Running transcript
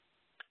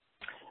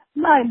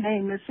My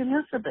name is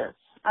Elizabeth.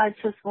 I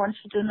just want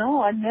you to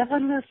know I never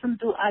listened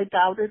to I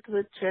Doubt It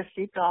with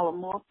Jesse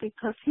Dollamore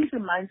because he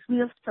reminds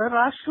me of Sir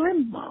Rush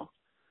Limbaugh,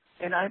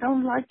 and I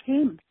don't like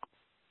him.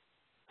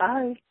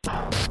 Bye.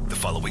 The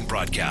following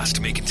broadcast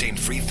may contain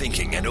free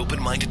thinking and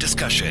open-minded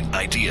discussion,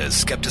 ideas,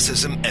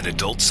 skepticism, and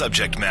adult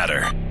subject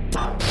matter.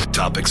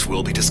 Topics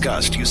will be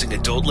discussed using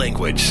adult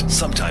language,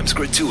 sometimes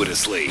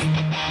gratuitously.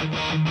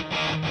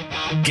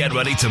 Get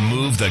ready to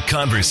move the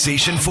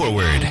conversation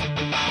forward.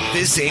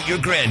 This ain't your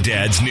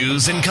granddad's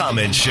news and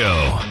comment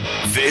show.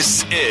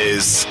 This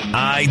is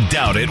I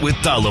Doubt It with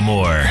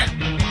Dollamore.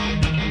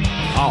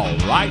 All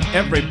right,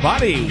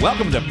 everybody,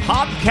 welcome to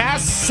Podcast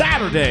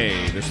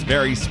Saturday, this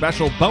very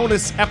special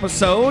bonus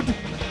episode.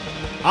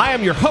 I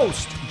am your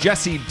host,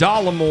 Jesse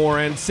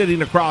Dollamore, and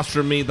sitting across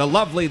from me, the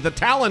lovely, the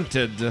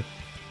talented,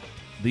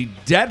 the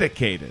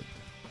dedicated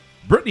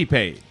Brittany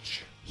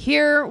Page.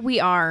 Here we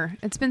are.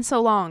 It's been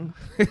so long.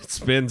 It's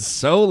been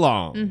so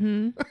long.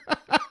 Mm-hmm.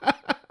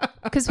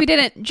 Because we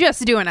didn't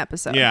just do an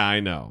episode. Yeah, I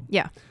know.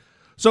 Yeah.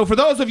 So for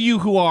those of you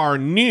who are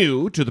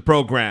new to the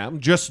program,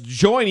 just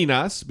joining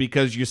us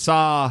because you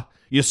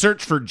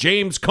searched for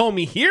James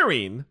Comey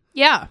hearing.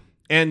 Yeah.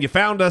 And you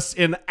found us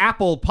in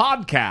Apple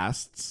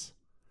Podcasts.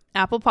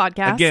 Apple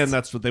Podcasts. Again,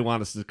 that's what they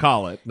want us to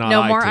call it. Not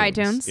no iTunes. more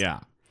iTunes.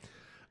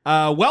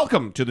 Yeah.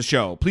 Welcome to the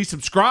show. Please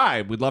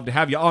subscribe. We'd love to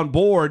have you on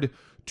board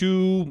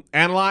to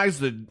analyze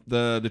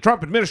the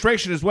Trump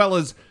administration as well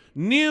as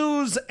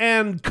news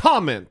and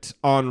comment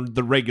on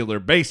the regular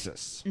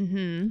basis.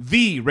 Mm-hmm.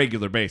 The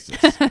regular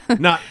basis,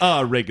 not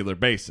a regular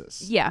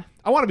basis. Yeah.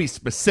 I want to be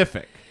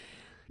specific.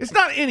 It's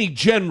not any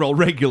general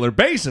regular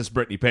basis,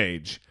 Brittany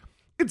Page.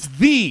 It's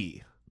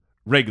the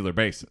regular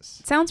basis.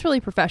 It sounds really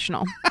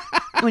professional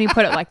when you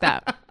put it like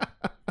that.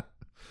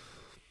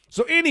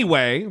 So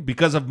anyway,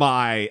 because of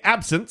my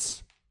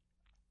absence,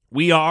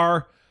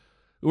 we're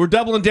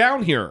doubling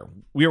down here.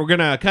 We were going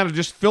to kind of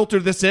just filter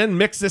this in,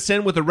 mix this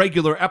in with a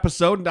regular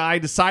episode, and I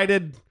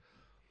decided,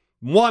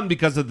 one,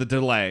 because of the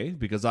delay,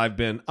 because I've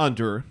been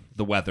under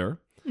the weather,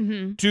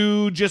 mm-hmm.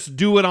 to just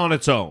do it on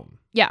its own.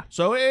 Yeah.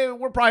 So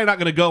we're probably not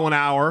going to go an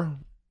hour,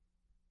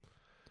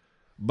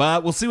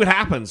 but we'll see what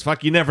happens.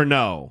 Fuck, you never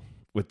know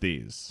with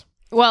these.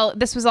 Well,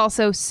 this was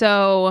also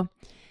so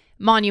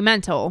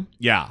monumental.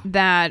 Yeah.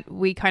 That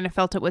we kind of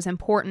felt it was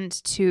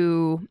important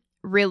to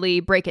really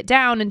break it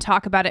down and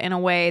talk about it in a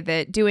way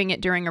that doing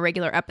it during a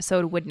regular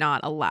episode would not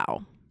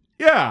allow.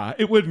 Yeah,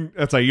 it wouldn't.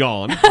 That's a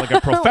yawn, like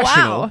a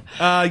professional.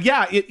 Wow.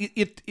 Yeah,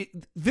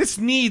 this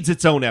needs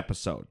its own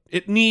episode.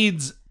 It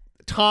needs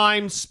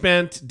time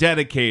spent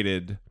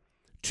dedicated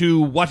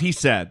to what he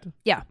said.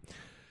 Yeah.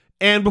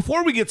 And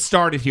before we get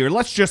started here,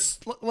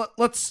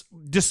 let's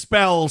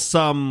dispel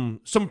some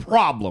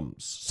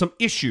problems, some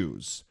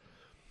issues.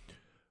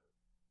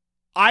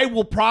 I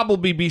will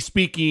probably be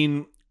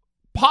speaking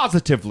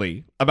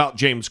positively about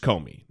James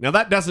Comey. Now,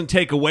 that doesn't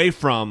take away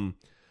from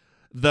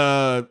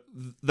the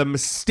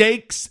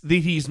mistakes that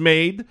he's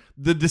made,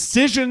 the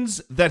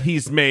decisions that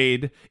he's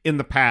made in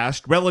the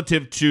past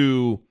relative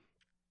to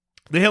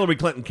the Hillary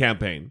Clinton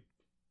campaign,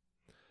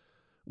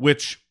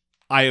 which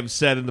I have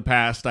said in the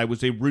past I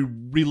was a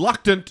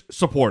reluctant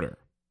supporter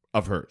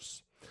of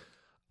hers.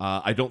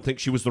 I don't think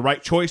she was the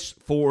right choice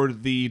for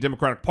the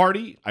Democratic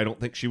Party. I don't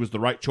think she was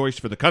the right choice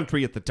for the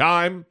country at the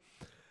time.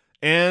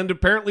 And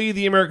apparently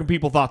the American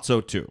people thought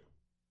so too.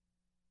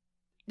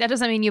 That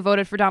doesn't mean you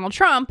voted for Donald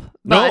Trump.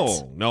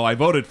 But No, I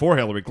voted for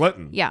Hillary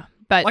Clinton. Yeah,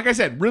 but like I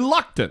said,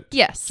 reluctant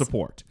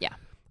support. Yeah.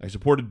 I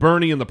supported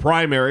Bernie in the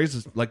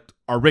primaries, like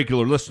our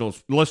regular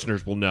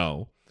listeners will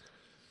know.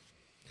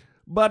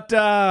 But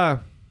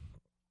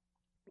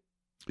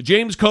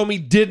James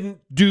Comey didn't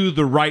do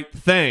the right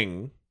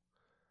thing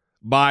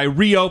by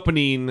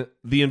reopening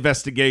the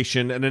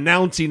investigation and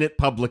announcing it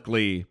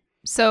publicly.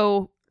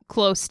 So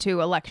close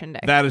to Election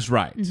Day. That is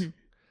right. Mm-hmm.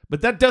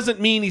 But that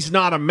doesn't mean he's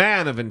not a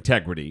man of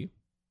integrity.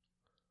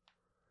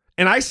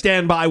 And I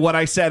stand by what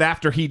I said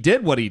after he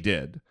did what he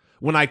did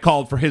when I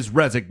called for his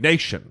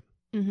resignation.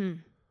 Mm-hmm.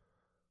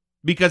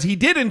 Because he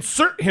did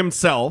insert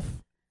himself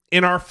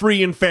in our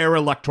free and fair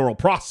electoral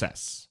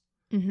process.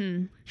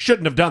 Mm-hmm.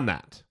 Shouldn't have done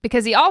that.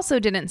 Because he also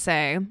didn't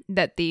say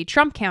that the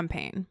Trump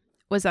campaign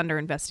was under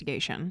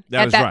investigation.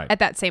 That is right. At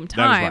that same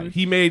time. That is right.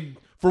 He made,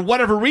 for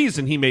whatever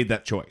reason, he made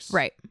that choice.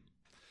 Right.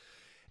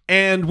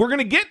 And we're going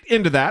to get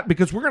into that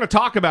because we're going to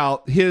talk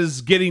about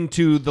his getting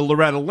to the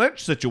Loretta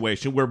Lynch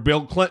situation where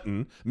Bill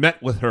Clinton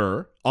met with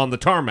her on the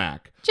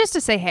tarmac. Just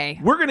to say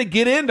hey. We're going to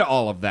get into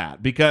all of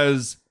that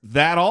because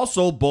that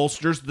also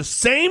bolsters the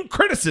same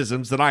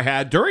criticisms that I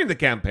had during the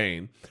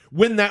campaign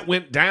when that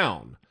went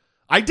down.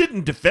 I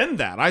didn't defend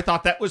that. I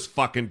thought that was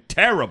fucking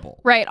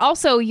terrible. Right.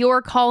 Also,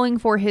 you're calling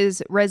for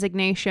his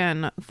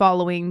resignation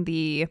following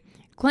the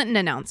Clinton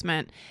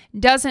announcement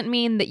doesn't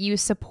mean that you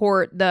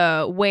support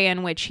the way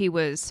in which he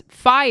was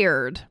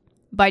fired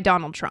by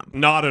Donald Trump.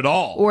 Not at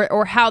all.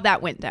 Or how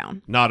that went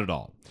down. Not at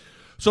all.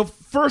 So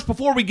first,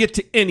 before we get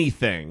to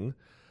anything,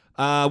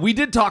 we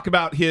did talk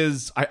about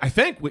his, I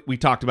think we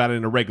talked about it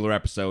in a regular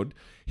episode,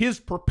 his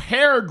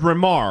prepared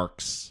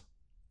remarks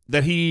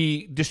that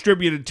he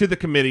distributed to the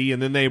committee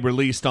and then they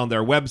released on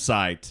their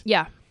website.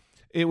 Yeah.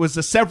 It was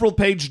a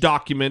several-page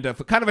document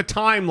of kind of a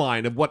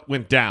timeline of what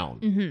went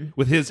down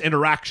with his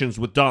interactions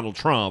with Donald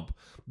Trump,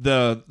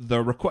 the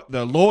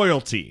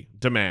loyalty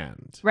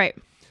demand, Right.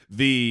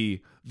 the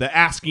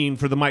asking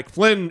for the Mike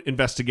Flynn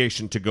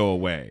investigation to go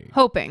away,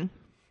 Hoping,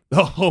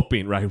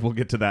 right? We'll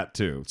get to that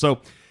too.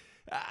 So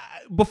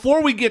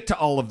before we get to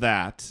all of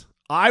that,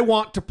 I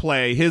want to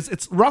play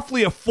it's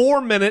roughly a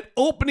 4-minute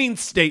opening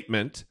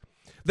statement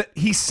that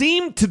he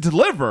seemed to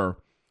deliver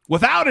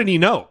without any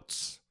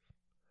notes.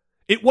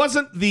 It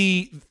wasn't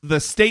the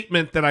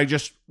statement that I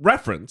just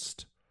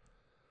referenced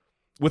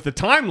with the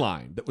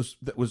timeline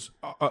that was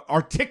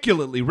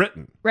articulately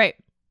written. right.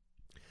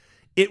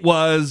 It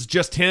was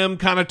just him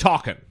kind of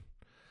talking.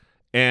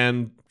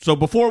 And so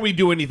before we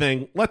do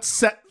anything, let's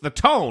set the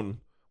tone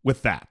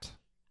with that.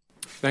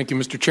 Thank you,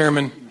 Mr.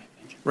 Chairman.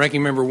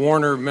 Ranking Member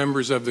Warner,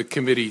 members of the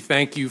committee,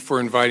 thank you for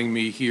inviting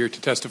me here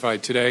to testify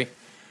today.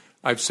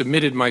 I've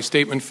submitted my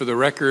statement for the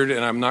record,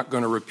 and I'm not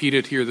going to repeat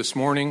it here this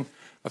morning.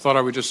 I thought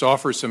I would just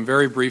offer some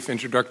very brief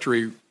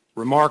introductory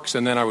remarks,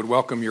 and then I would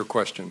welcome your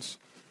questions.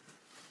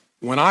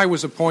 When I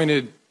was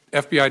appointed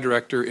FBI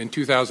Director in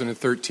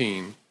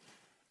 2013,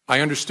 I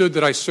understood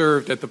that I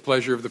served at the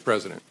pleasure of the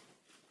President.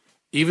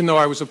 Even though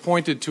I was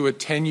appointed to a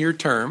 10-year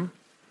term,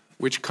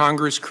 which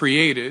Congress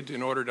created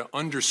in order to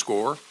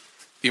underscore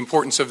the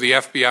importance of the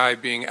FBI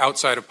being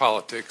outside of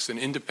politics and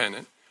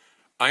independent,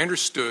 I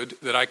understood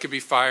that I could be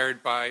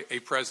fired by a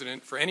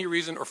president for any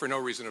reason or for no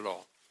reason at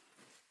all.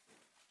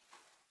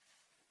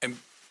 And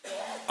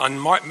on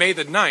May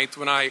the 9th,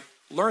 when I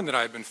learned that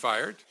I had been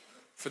fired,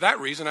 for that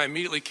reason, I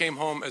immediately came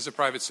home as a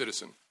private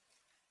citizen.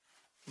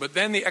 But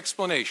then the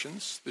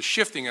explanations, the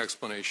shifting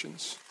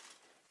explanations,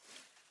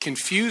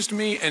 confused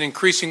me and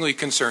increasingly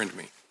concerned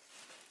me.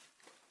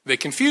 They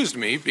confused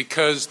me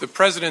because the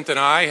president and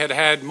I had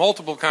had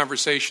multiple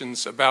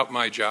conversations about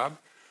my job,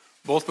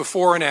 both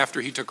before and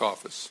after he took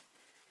office.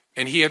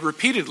 And he had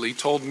repeatedly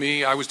told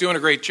me I was doing a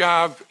great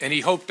job and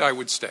he hoped I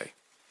would stay.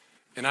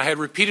 And I had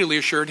repeatedly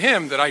assured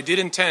him that I did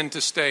intend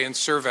to stay and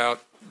serve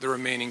out the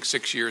remaining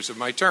 6 years of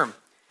my term.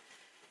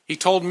 He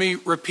told me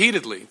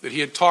repeatedly that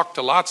he had talked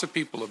to lots of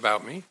people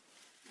about me,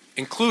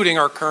 including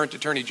our current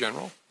Attorney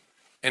General,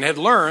 and had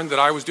learned that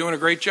I was doing a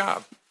great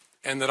job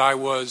and that I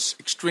was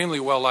extremely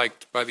well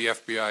liked by the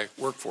FBI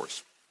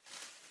workforce.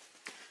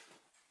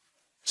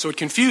 So it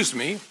confused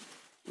me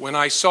when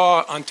I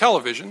saw on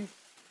television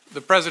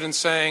the president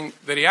saying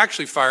that he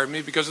actually fired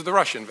me because of the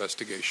Russia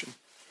investigation,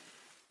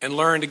 and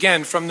learned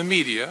again from the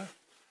media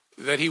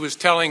that he was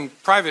telling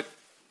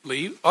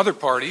privately other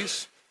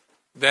parties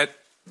that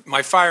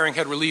my firing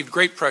had relieved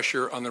great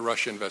pressure on the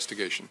Russia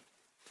investigation.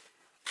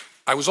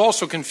 I was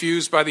also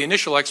confused by the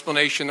initial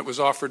explanation that was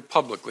offered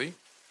publicly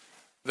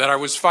that I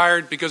was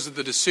fired because of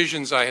the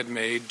decisions I had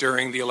made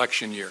during the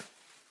election year.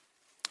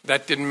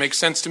 That didn't make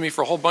sense to me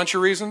for a whole bunch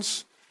of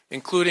reasons,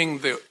 including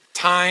the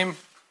time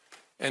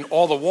and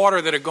all the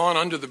water that had gone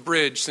under the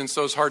bridge since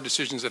those hard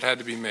decisions had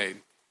to be made.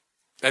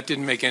 That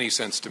didn't make any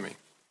sense to me.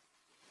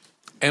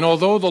 And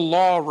although the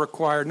law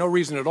required no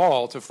reason at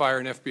all to fire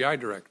an FBI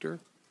director,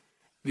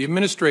 the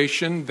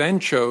administration then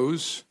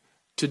chose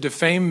to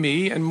defame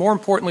me and, more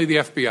importantly, the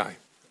FBI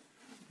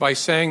by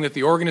saying that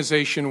the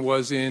organization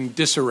was in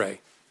disarray,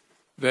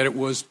 that it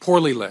was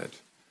poorly led,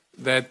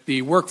 that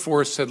the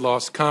workforce had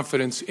lost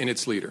confidence in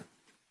its leader.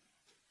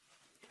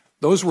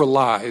 Those were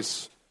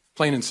lies,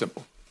 plain and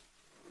simple.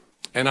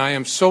 And I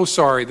am so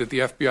sorry that the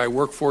FBI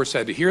workforce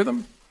had to hear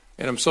them,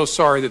 and I'm so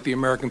sorry that the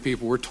American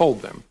people were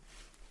told them.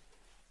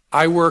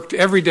 I worked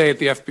every day at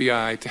the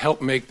FBI to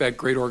help make that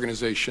great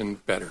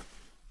organization better.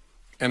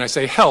 And I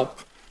say help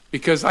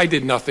because I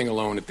did nothing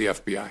alone at the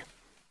FBI.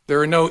 There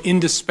are no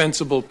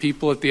indispensable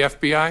people at the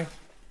FBI.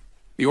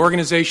 The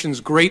organization's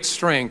great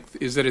strength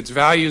is that its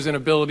values and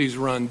abilities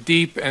run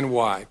deep and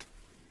wide.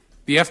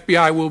 The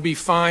FBI will be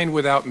fine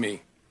without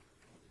me.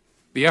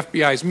 The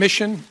FBI's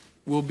mission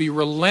will be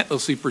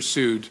relentlessly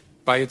pursued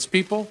by its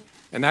people,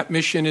 and that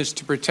mission is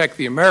to protect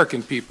the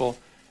American people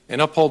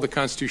and uphold the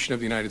Constitution of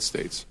the United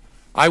States.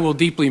 I will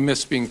deeply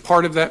miss being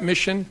part of that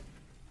mission,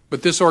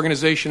 but this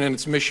organization and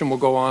its mission will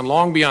go on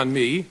long beyond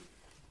me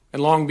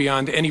and long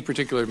beyond any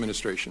particular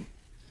administration.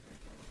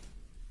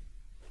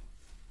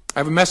 I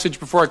have a message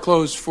before I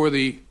close for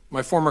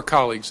my former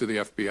colleagues of the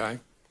FBI,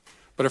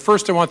 but at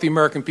first I want the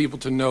American people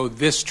to know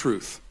this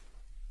truth.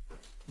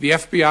 The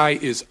FBI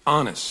is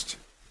honest,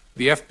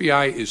 the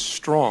FBI is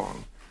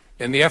strong,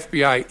 and the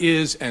FBI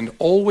is and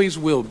always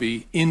will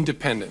be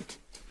independent.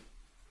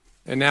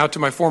 And now to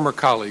my former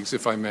colleagues,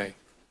 if I may.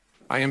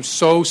 I am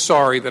so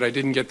sorry that I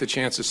didn't get the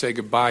chance to say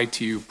goodbye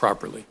to you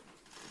properly.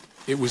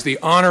 It was the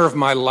honor of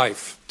my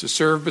life to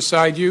serve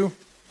beside you,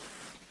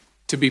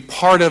 to be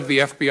part of the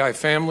FBI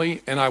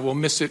family, and I will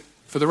miss it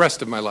for the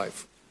rest of my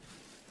life.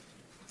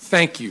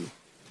 Thank you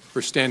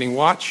for standing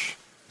watch.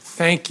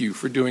 Thank you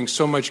for doing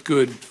so much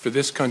good for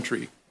this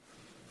country.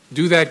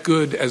 Do that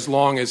good as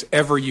long as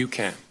ever you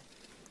can.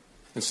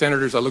 And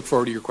Senators, I look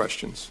forward to your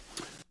questions.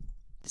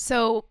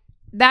 So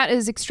that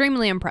is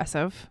extremely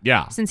impressive.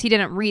 Yeah. Since he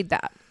didn't read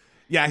that.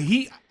 Yeah,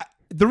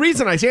 the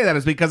reason I say that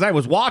is because I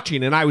was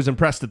watching and I was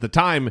impressed at the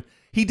time.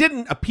 He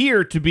didn't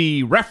appear to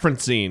be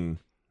referencing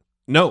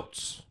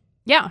notes.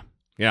 Yeah.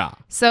 Yeah.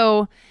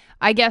 So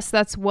I guess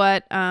that's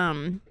what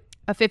a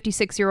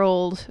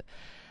 56-year-old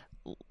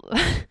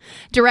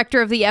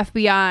director of the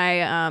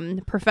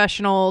FBI,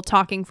 professional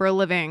talking for a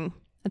living,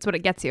 that's what it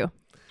gets you.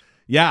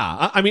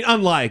 Yeah. I mean,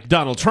 unlike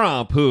Donald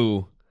Trump,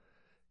 who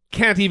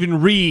can't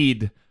even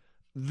read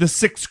the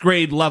 6th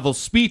grade level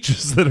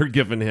speeches that are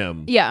given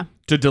him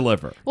to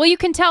deliver. Well, you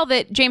can tell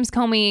that James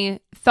Comey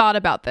thought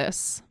about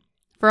this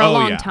for a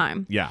long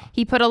time. Yeah.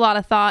 He put a lot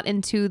of thought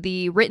into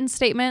the written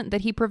statement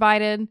that he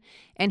provided,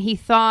 and he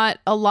thought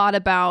a lot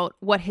about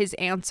what his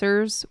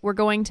answers were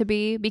going to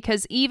be,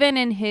 because even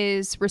in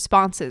his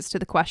responses to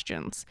the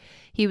questions,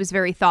 he was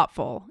very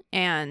thoughtful,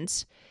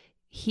 and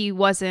he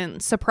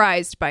wasn't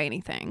surprised by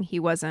anything. He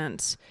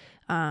wasn't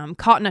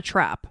caught in a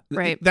trap,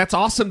 right? That's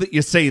awesome that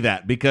you say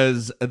that,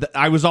 because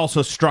I was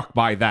also struck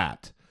by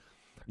that.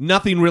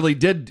 Nothing really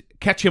did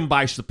catch him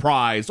by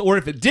surprise, or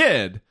if it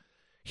did,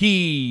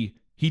 he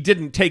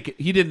didn't take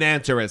it. He didn't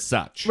answer as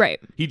such. Right.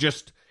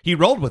 He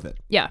rolled with it.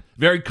 Yeah.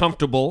 Very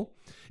comfortable.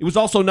 It was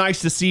also nice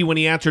to see when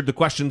he answered the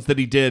questions that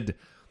he did,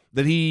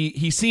 that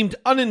he seemed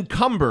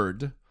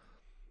unencumbered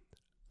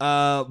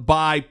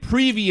by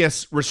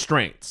previous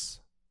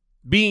restraints.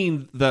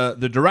 Being the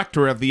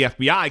director of the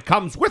FBI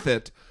comes with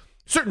it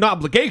certain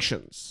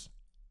obligations,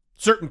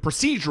 certain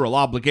procedural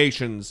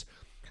obligations,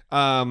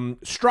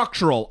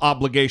 structural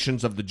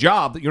obligations of the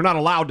job, that you're not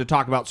allowed to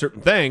talk about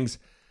certain things.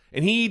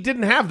 And he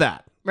didn't have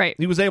that. Right.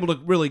 He was able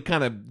to really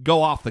kind of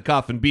go off the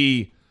cuff and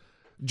be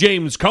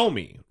James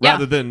Comey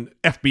rather than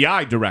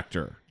FBI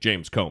Director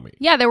James Comey.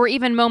 Yeah, there were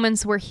even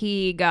moments where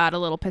he got a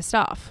little pissed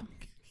off.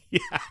 Yeah.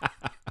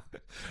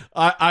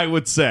 I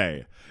would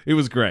say. It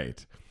was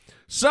great.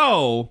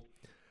 So,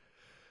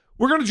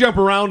 we're going to jump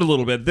around a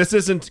little bit. This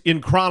isn't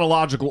in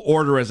chronological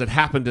order as it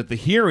happened at the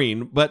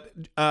hearing, but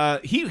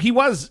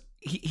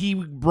he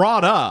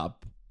brought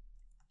up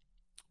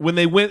when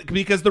they went,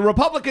 because the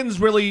Republicans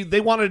really,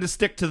 they wanted to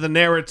stick to the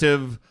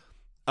narrative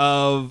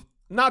of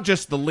not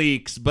just the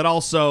leaks, but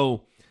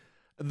also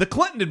the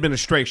Clinton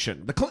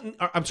administration, the Clinton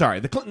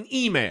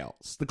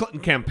emails, the Clinton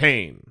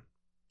campaign,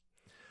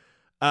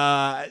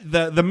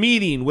 the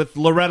meeting with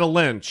Loretta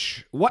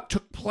Lynch, what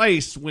took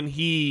place when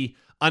he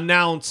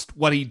announced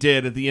what he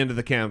did at the end of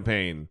the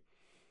campaign.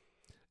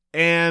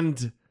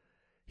 And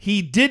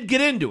he did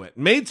get into it,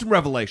 made some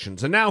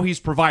revelations, and now he's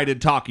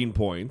provided talking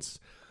points.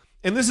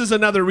 And this is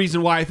another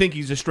reason why I think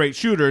he's a straight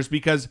shooter, is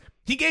because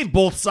he gave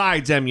both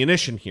sides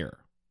ammunition here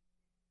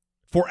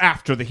for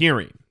after the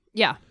hearing.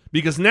 Yeah.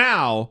 Because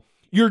now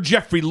your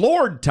Jeffrey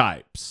Lord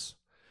types,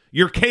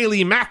 your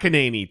Kayleigh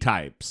McEnany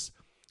types,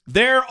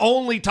 they're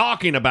only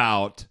talking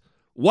about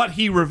what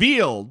he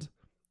revealed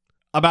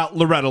about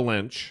Loretta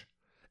Lynch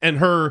and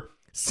her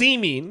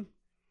seeming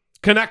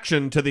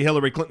connection to the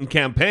Hillary Clinton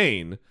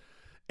campaign,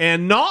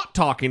 and not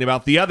talking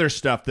about the other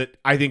stuff that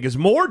I think is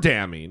more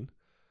damning,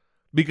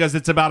 because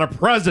it's about a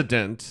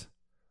president,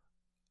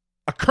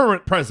 a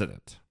current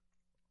president.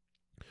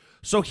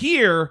 So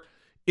here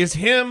is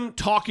him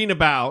talking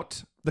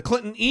about the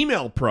Clinton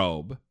email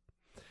probe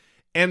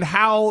and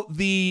how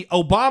the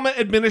Obama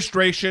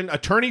administration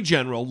Attorney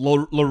General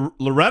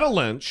Loretta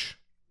Lynch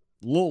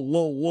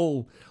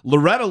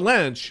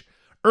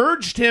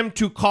urged him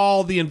to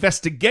call the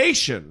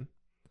investigation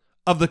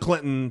of the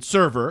Clinton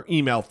server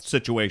email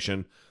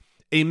situation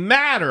a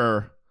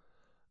matter,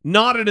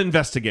 not an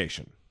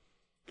investigation.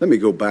 Let me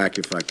go back,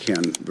 if I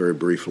can, very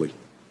briefly,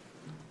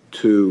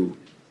 to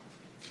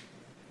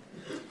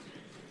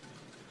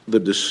the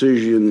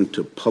decision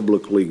to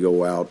publicly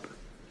go out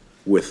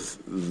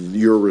with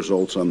your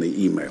results on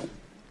the email.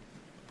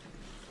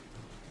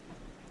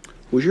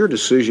 Was your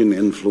decision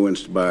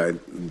influenced by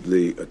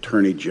the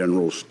Attorney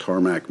General's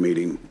tarmac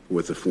meeting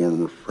with the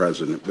former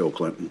President Bill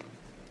Clinton?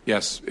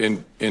 Yes,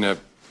 in a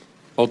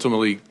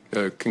ultimately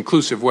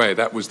conclusive way.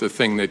 That was the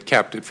thing that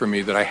capped it for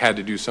me, that I had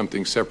to do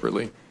something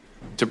separately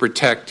to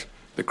protect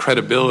the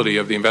credibility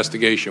of the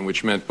investigation,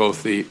 which meant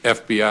both the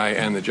FBI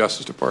and the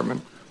Justice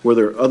Department. Were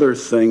there other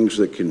things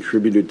that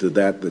contributed to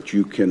that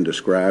you can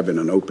describe in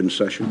an open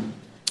session?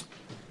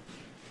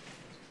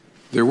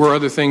 There were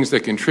other things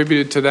that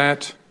contributed to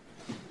that.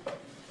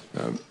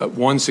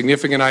 One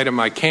significant item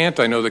I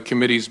know the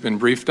committee's been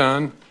briefed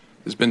on.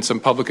 There's been some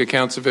public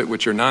accounts of it,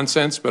 which are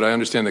nonsense, but I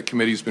understand the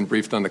committee's been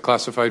briefed on the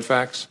classified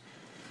facts.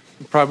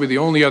 Probably the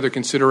only other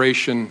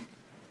consideration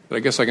that I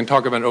guess I can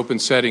talk about in an open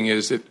setting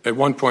is that at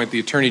one point the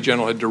Attorney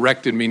General had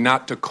directed me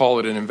not to call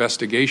it an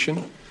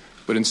investigation,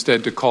 but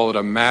instead to call it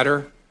a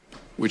matter,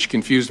 which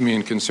confused me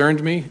and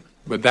concerned me.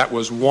 But that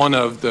was one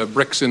of the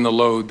bricks in the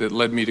load that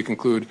led me to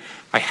conclude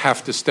I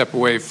have to step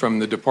away from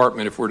the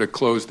department if we're to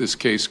close this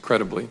case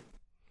credibly.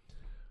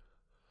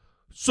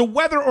 So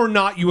whether or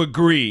not you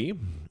agree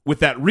with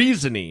that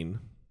reasoning,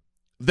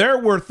 there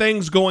were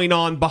things going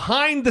on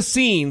behind the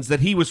scenes that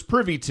he was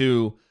privy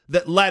to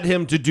that led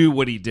him to do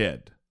what he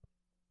did,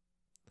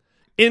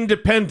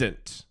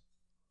 independent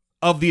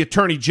of the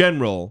Attorney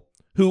General,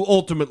 who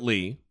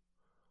ultimately,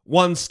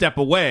 one step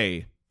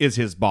away, is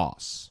his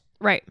boss.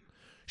 Right.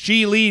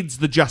 She leads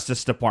the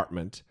Justice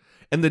Department,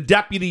 and the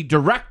deputy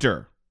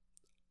director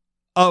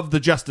of the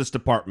Justice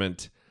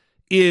Department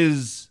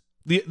is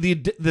the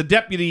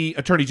deputy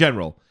attorney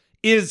general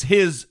is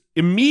his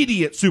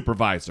immediate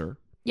supervisor.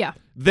 Yeah.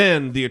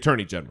 Then the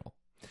attorney general.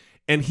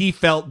 And he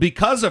felt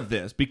because of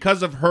this,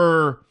 because of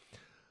her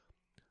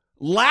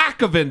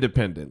lack of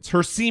independence,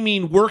 her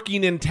seeming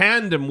working in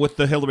tandem with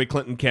the Hillary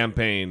Clinton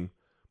campaign,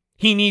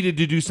 he needed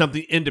to do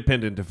something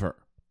independent of her.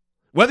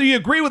 Whether you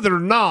agree with it or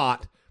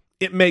not,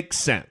 it makes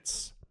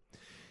sense.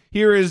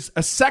 Here is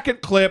a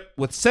second clip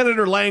with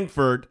Senator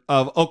Langford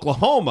of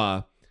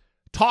Oklahoma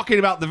talking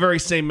about the very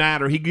same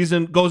matter. He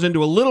goes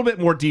into a little bit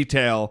more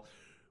detail.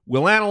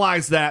 We'll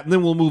analyze that, and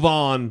then we'll move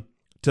on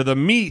to the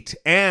meat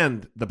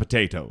and the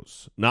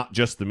potatoes, not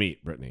just the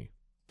meat, Brittany.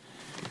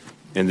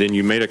 And then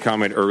you made a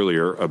comment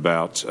earlier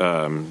about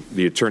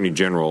the Attorney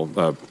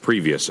General,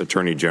 previous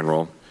Attorney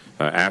General,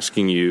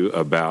 asking you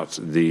about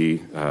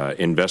the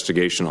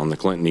investigation on the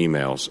Clinton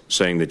emails,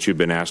 saying that you've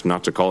been asked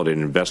not to call it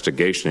an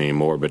investigation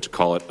anymore, but to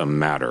call it a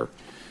matter.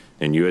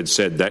 And you had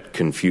said that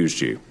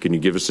confused you. Can you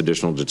give us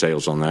additional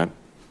details on that?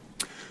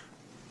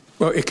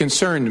 Well, it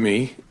concerned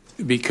me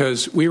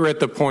because we were at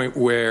the point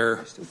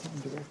where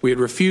we had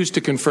refused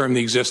to confirm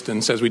the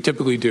existence, as we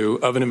typically do,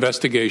 of an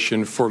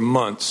investigation for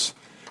months.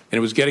 And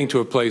it was getting to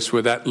a place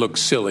where that looked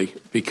silly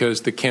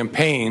because the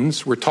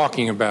campaigns were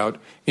talking about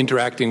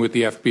interacting with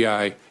the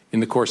FBI in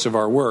the course of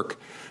our work.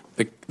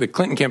 The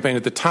Clinton campaign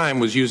at the time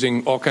was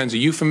using all kinds of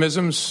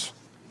euphemisms,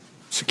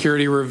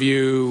 security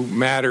review,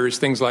 matters,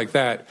 things like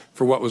that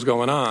for what was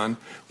going on.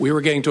 We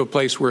were getting to a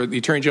place where the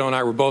Attorney General and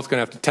I were both going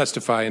to have to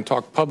testify and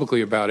talk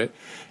publicly about it.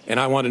 And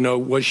I wanted to know,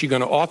 was she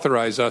going to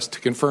authorize us to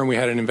confirm we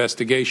had an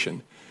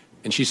investigation?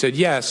 And she said,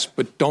 yes,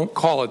 but don't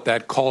call it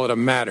that, call it a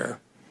matter.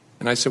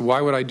 And I said, why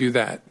would I do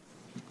that?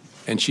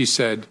 And she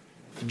said,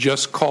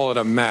 just call it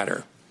a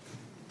matter.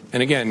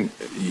 And again,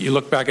 you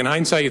look back in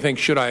hindsight, you think,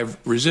 should I have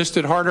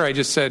resisted harder? I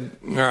just said,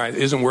 all right,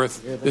 this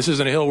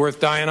isn't a hill worth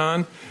dying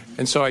on.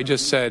 And so I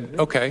just said,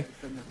 okay,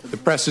 the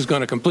press is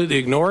going to completely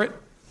ignore it.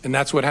 And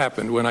that's what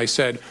happened. When I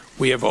said,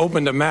 we have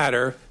opened a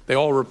matter, they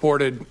all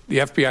reported the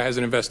FBI has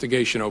an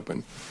investigation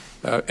open.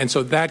 And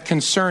so that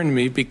concerned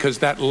me because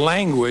that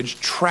language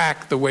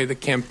tracked the way the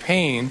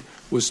campaign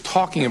was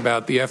talking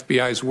about the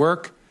FBI's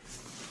work.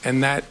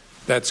 And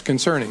that's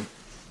concerning.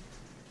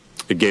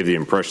 It gave the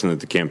impression that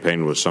the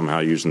campaign was somehow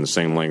using the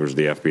same language as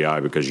the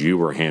FBI because you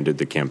were handed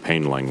the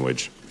campaign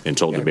language and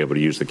told to be able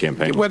to use the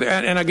campaign.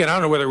 And again, I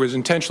don't know whether it was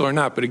intentional or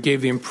not, but it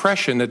gave the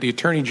impression that the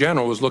Attorney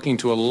General was looking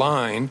to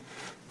align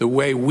the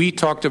way we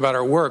talked about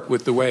our work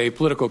with the way a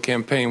political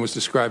campaign was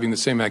describing the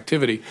same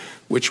activity,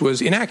 which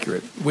was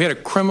inaccurate. We had a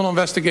criminal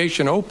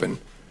investigation open.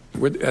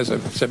 As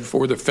I've said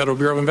before, the Federal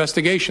Bureau of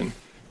Investigation.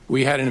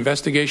 We had an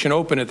investigation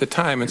open at the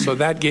time, and so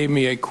that gave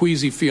me a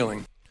queasy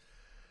feeling.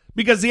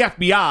 Because the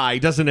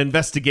FBI doesn't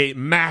investigate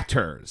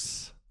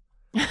matters.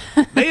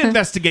 They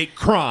investigate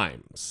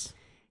crimes.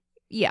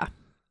 Yeah.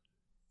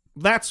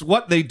 That's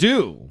what they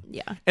do.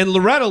 Yeah. And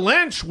Loretta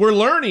Lynch, we're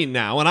learning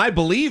now, and I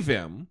believe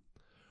him,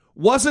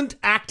 wasn't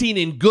acting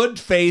in good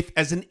faith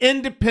as an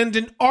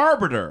independent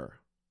arbiter,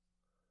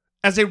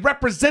 as a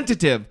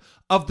representative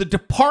of the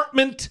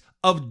Department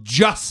of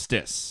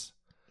Justice.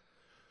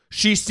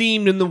 She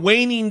seemed in the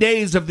waning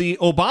days of the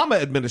Obama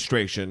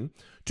administration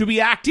to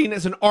be acting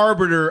as an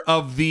arbiter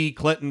of the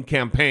Clinton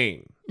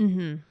campaign.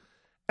 Mm-hmm.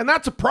 And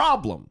that's a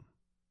problem.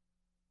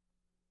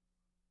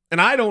 And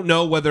I don't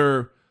know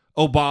whether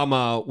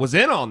Obama was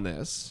in on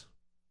this.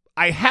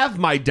 I have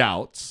my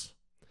doubts.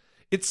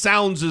 It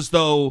sounds as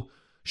though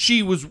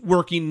she was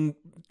working,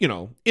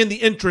 in the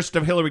interest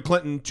of Hillary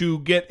Clinton to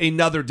get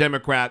another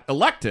Democrat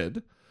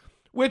elected,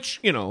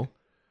 which,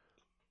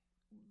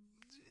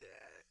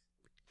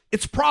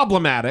 it's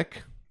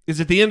problematic. Is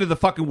it the end of the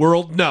fucking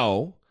world?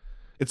 No.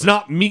 It's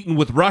not meeting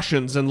with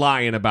Russians and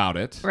lying about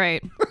it.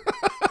 Right.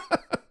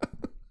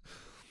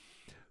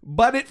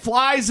 But it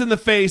flies in the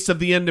face of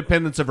the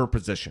independence of her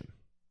position.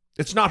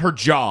 It's not her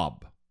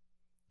job.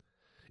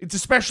 It's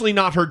especially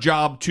not her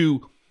job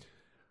to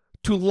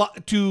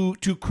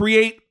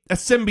create a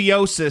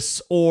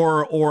symbiosis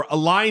or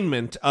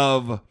alignment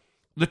of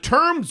the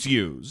terms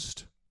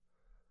used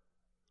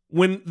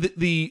when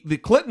the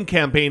Clinton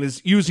campaign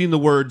is using the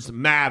words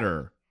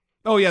matter.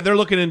 Oh, yeah, they're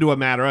looking into a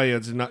matter. Oh, yeah,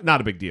 it's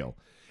not a big deal.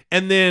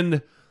 And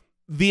then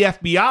the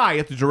FBI,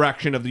 at the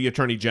direction of the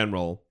Attorney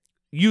General,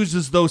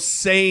 uses those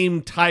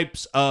same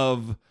types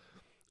of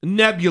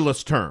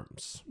nebulous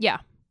terms. Yeah.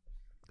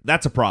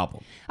 That's a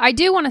problem. I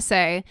do want to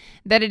say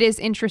that it is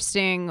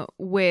interesting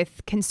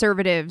with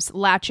conservatives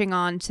latching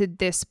on to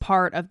this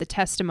part of the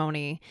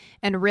testimony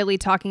and really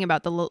talking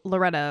about the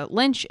Loretta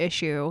Lynch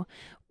issue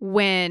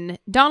when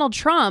Donald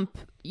Trump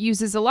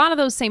uses a lot of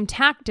those same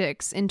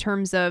tactics in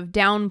terms of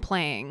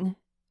downplaying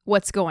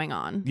what's going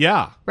on.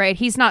 Yeah. Right?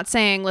 He's not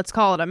saying, let's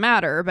call it a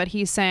matter, but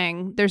he's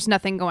saying there's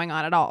nothing going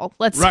on at all.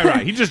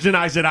 Right. He just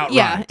denies it outright.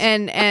 Yeah.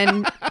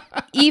 And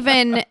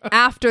even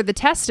after the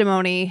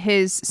testimony,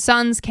 his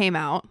sons came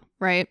out,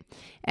 right?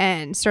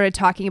 And started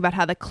talking about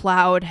how the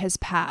cloud has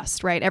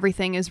passed, right?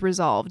 Everything is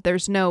resolved.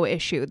 There's no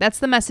issue. That's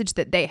the message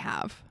that they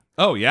have.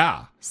 Oh,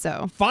 yeah.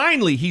 So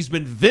finally, he's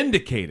been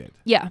vindicated.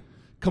 Yeah.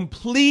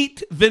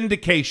 Complete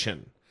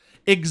vindication.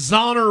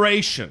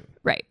 Exoneration.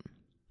 Right.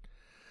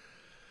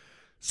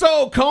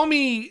 So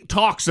Comey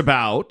talks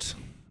about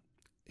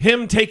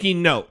him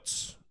taking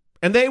notes.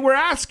 And they were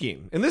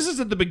asking, and this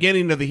is at the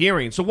beginning of the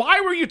hearing, so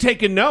why were you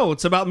taking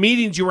notes about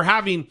meetings you were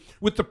having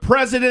with the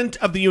President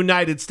of the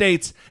United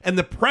States and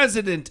the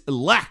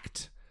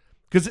President-elect?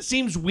 Because it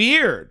seems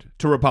weird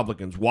to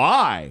Republicans.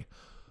 Why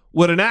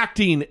would an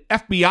acting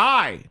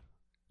FBI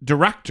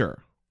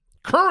director,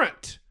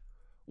 current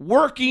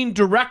working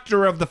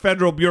director of the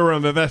Federal Bureau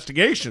of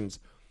Investigations,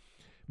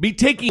 be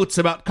taking notes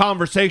about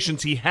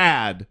conversations he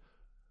had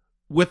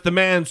with the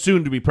man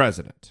soon to be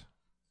president?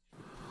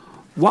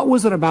 What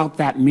was it about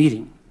that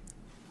meeting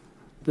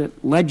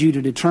that led you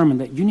to determine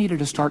that you needed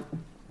to start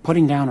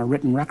putting down a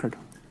written record?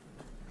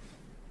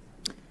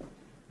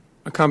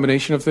 A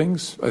combination of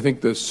things. I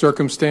think the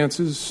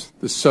circumstances,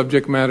 the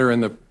subject matter,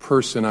 and the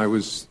person I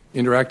was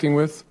interacting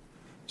with.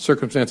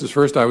 Circumstances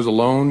first, I was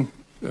alone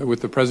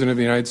with the President of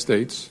the United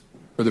States,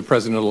 or the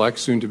President-elect,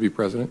 soon to be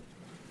President.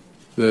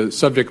 The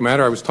subject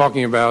matter, I was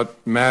talking about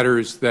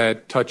matters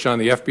that touch on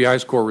the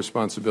FBI's core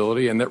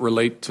responsibility and that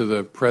relate to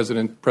the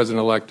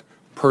President-elect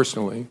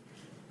personally,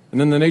 and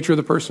then the nature of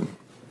the person.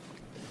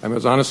 I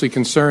was honestly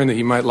concerned that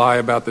he might lie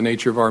about the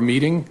nature of our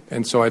meeting,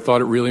 and so I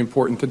thought it really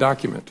important to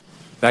document.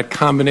 That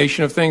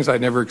combination of things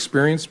I'd never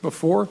experienced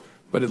before,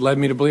 but it led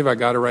me to believe I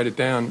got to write it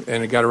down,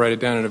 and I got to write it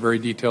down in a very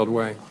detailed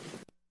way.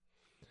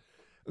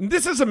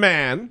 This is a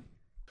man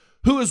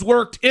who has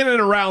worked in and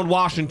around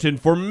Washington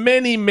for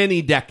many,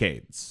 many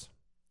decades,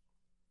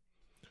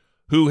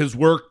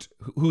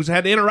 who's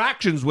had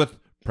interactions with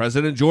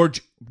President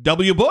George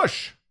W.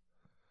 Bush,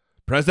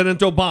 President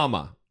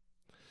Obama,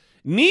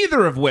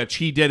 neither of which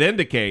he did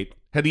indicate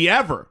had he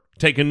ever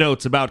taken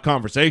notes about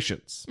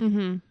conversations.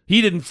 Mm-hmm. He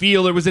didn't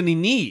feel there was any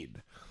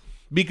need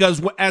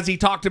because as he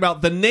talked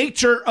about the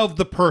nature of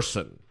the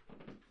person,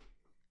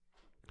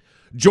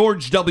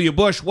 George W.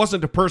 Bush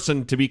wasn't a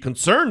person to be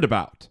concerned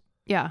about.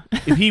 Yeah.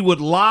 If he would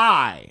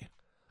lie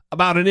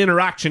about an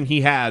interaction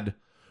he had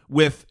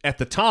with, at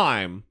the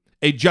time,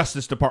 a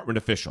Justice Department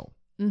official.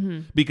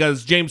 Mm-hmm.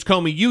 Because James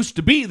Comey used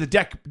to be the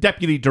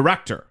deputy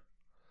director.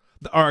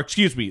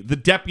 The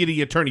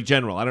deputy attorney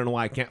general. I don't know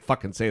why I can't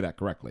fucking say that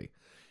correctly.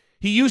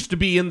 He used to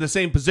be in the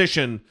same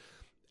position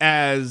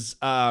as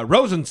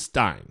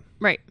Rosenstein.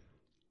 Right.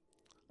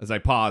 As I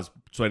paused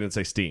so I didn't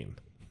say Steen.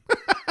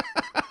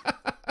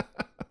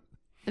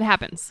 It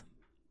happens.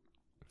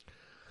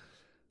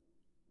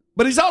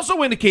 But he's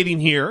also indicating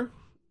here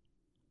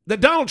that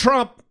Donald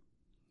Trump,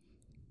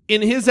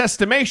 in his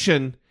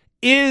estimation,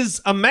 is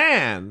a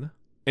man,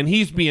 and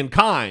he's being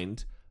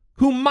kind,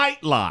 who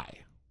might lie.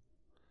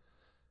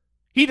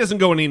 He doesn't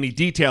go into any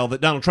detail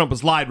that Donald Trump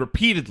has lied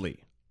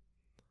repeatedly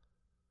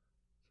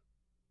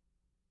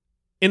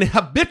in a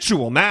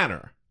habitual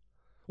manner,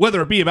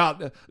 whether it be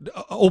about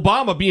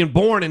Obama being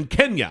born in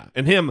Kenya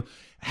and him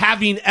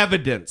having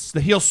evidence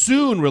that he'll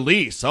soon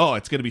release. Oh,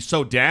 it's going to be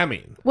so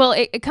damning. Well,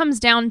 it comes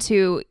down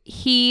to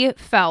he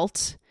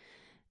felt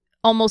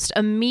almost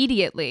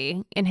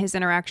immediately in his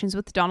interactions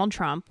with Donald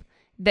Trump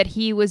that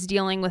he was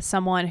dealing with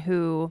someone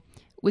who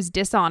was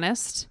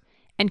dishonest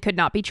and could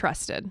not be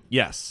trusted.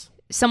 Yes.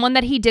 Someone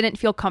that he didn't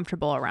feel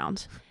comfortable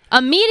around.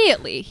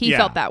 Immediately, he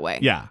felt that way.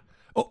 Yeah.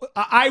 Oh,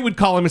 I would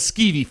call him a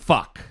skeevy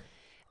fuck.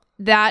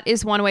 That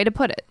is one way to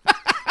put it.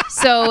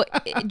 So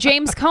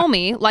James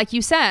Comey, like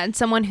you said,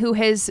 someone who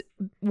has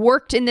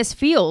worked in this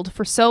field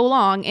for so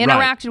long,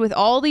 interacted with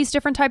all these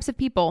different types of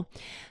people,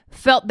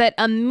 felt that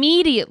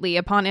immediately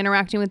upon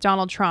interacting with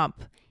Donald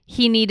Trump,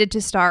 he needed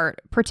to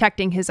start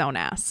protecting his own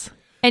ass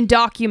and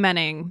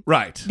documenting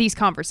these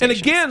conversations.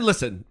 And again,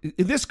 listen,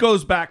 this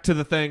goes back to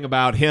the thing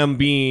about him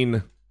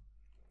being,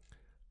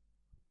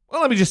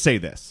 well, let me just say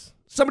this.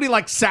 Somebody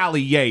like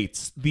Sally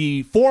Yates,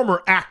 the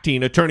former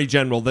acting attorney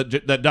general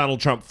that Donald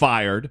Trump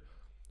fired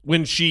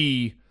when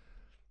she,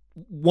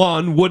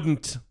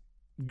 wouldn't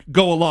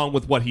go along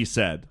with what he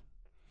said.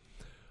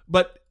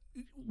 But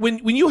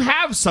when you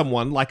have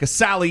someone like a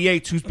Sally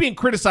Yates who's being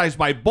criticized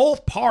by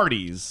both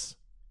parties,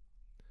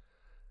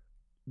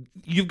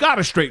 you've got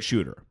a straight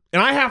shooter.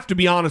 And I have to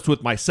be honest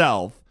with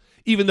myself,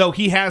 even though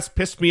he has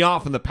pissed me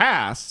off in the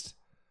past,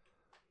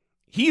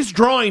 he's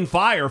drawing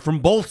fire from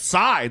both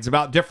sides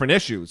about different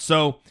issues.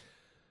 So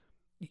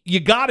you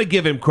got to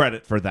give him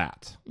credit for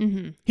that.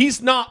 Mm-hmm.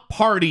 He's not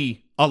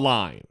party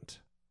aligned.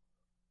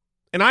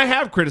 And I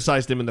have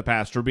criticized him in the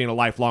past for being a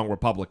lifelong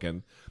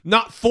Republican,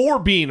 not for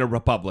being a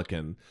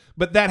Republican,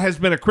 but that has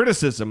been a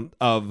criticism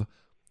of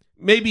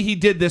maybe he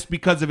did this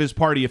because of his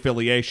party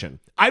affiliation.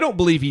 I don't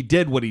believe he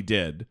did what he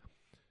did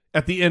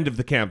at the end of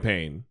the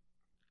campaign.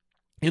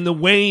 In the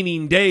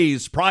waning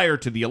days prior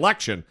to the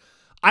election,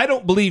 I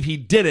don't believe he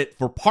did it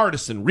for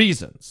partisan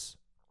reasons.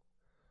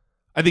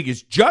 I think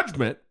his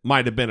judgment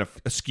might have been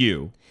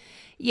askew.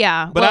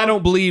 Yeah. But I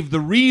don't believe the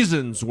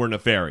reasons were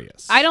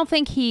nefarious. I don't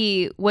think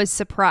he was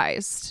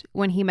surprised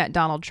when he met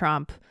Donald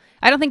Trump.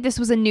 I don't think this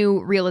was a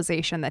new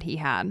realization that he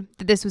had,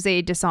 that this was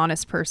a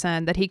dishonest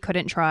person that he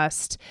couldn't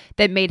trust,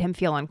 that made him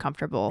feel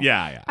uncomfortable.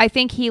 Yeah. I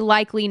think he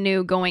likely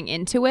knew going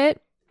into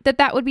it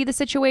that would be the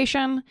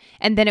situation,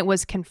 and then it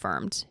was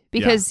confirmed.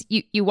 Because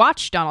you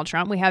watch Donald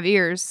Trump, we have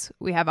ears,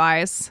 we have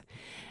eyes.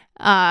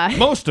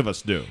 Most of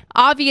us do.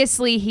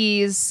 Obviously,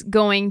 he's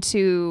going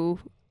to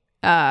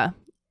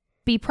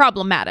be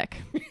problematic,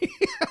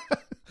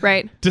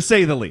 right? To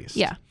say the least.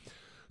 Yeah.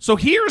 So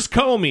here's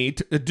Comey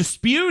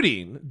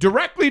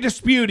directly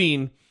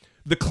disputing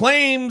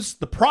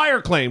the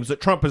prior claims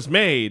that Trump has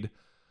made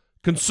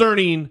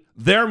concerning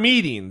their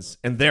meetings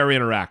and their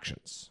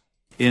interactions.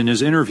 In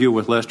his interview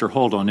with Lester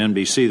Holt on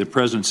NBC, the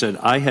president said,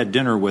 I had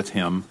dinner with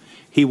him.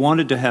 He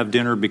wanted to have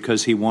dinner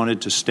because he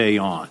wanted to stay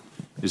on.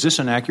 Is this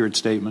an accurate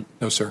statement?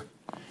 No, sir.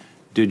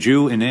 Did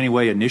you in any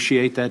way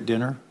initiate that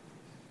dinner?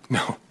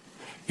 No.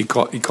 He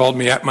called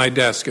me at my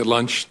desk at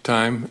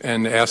lunchtime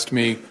and asked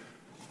me,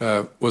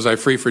 was I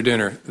free for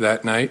dinner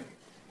that night?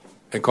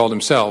 And called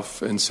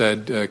himself and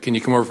said, can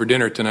you come over for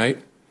dinner tonight?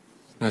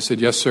 And I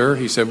said, yes, sir.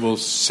 He said, will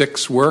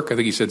 6 work? I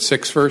think he said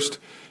 6 first.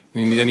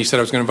 And then he said,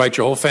 I was going to invite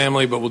your whole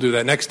family, but we'll do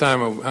that next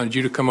time. I wanted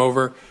you to come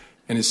over.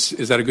 And is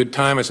that a good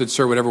time? I said,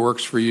 sir, whatever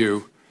works for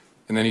you.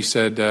 And then he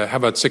said, how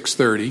about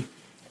 6:30?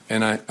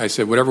 And I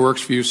said, whatever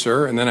works for you,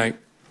 sir. And then I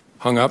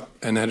hung up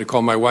and had to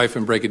call my wife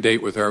and break a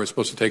date with her. I was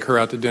supposed to take her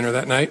out to dinner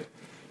that night.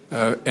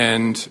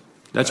 And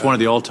that's one of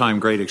the all-time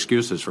great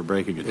excuses for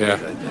breaking a date.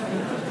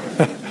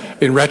 Yeah.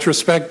 In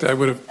retrospect, I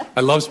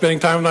love spending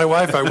time with my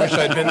wife. I wish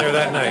I'd been there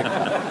that night.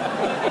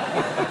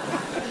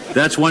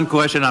 That's one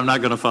question I'm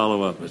not going to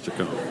follow up, Mr.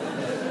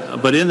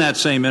 Comey. But in that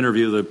same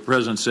interview, the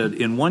president said,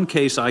 in one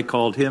case I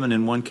called him and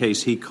in one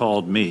case he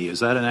called me. Is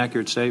that an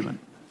accurate statement?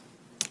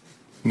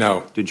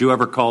 No. Did you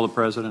ever call the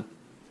president?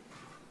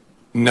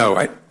 No.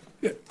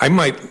 I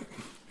might.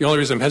 The only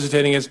reason I'm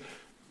hesitating is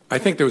I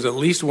think there was at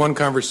least one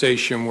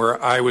conversation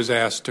where I was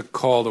asked to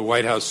call the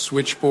White House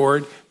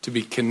switchboard to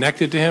be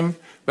connected to him,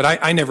 but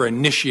I never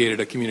initiated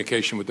a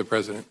communication with the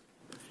president.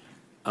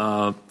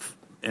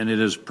 And in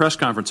his press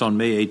conference on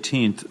May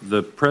 18th,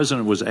 the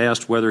president was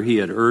asked whether he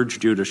had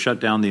urged you to shut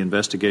down the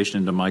investigation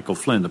into Michael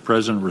Flynn. The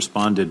president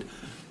responded,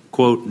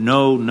 quote,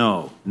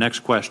 no.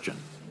 Next question.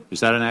 Is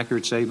that an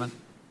accurate statement?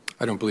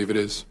 I don't believe it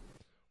is.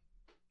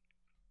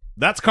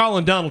 That's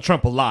calling Donald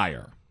Trump a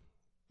liar.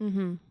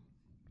 Mm-hmm.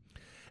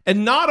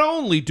 And not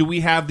only do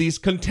we have these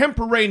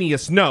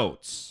contemporaneous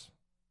notes,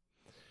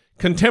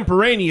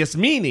 contemporaneous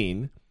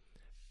meaning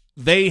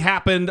they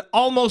happened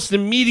almost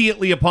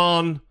immediately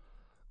upon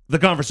the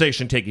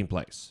conversation taking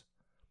place.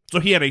 So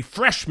he had a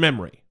fresh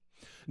memory.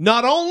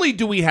 Not only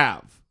do we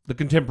have the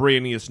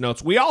contemporaneous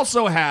notes, we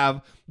also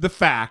have the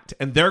fact,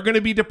 and they're going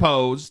to be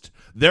deposed,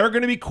 they're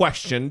going to be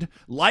questioned,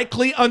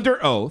 likely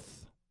under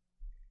oath,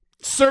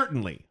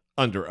 certainly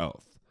under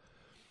oath.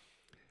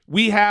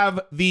 We have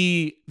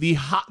the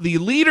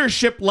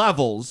leadership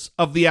levels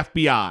of the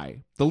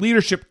FBI, the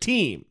leadership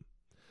team,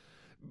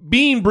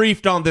 being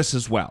briefed on this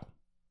as well.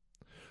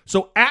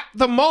 So at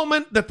the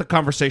moment that the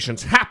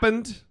conversations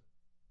happened,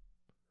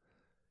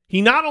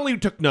 he not only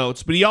took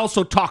notes, but he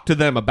also talked to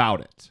them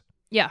about it.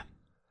 Yeah.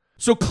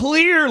 So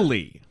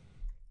clearly,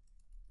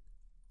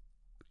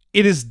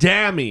 it is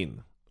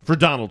damning for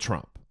Donald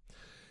Trump.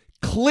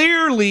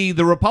 Clearly,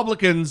 the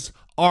Republicans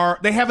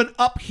they have an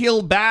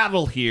uphill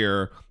battle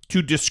here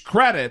to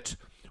discredit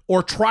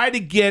or try to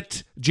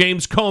get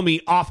James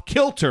Comey off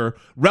kilter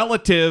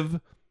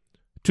relative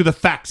to the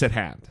facts at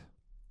hand.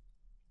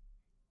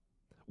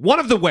 One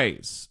of the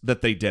ways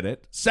that they did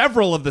it,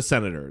 several of the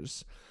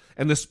senators,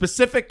 and the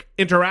specific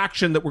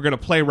interaction that we're going to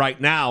play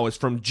right now is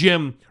from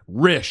Jim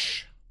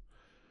Risch,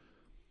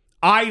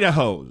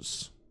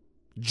 Idaho's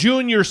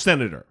junior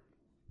senator,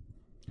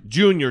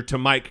 junior to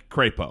Mike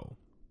Crapo.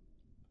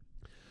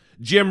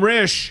 Jim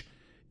Risch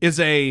is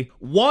a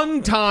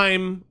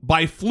one-time,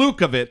 by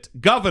fluke of it,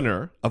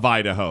 governor of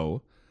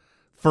Idaho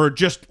for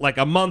just like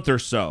a month or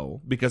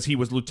so because he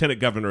was lieutenant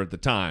governor at the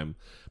time.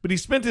 But he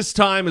spent his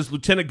time as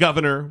lieutenant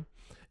governor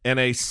and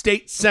a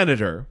state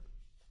senator.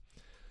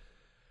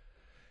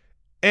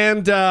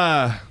 And,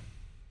 I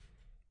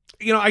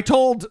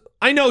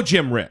know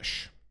Jim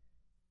Risch.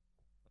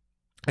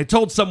 I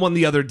told someone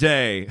the other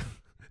day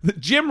that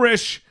Jim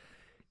Risch,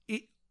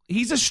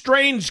 he's a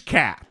strange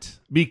cat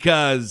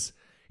because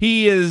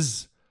he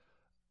is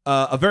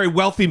a very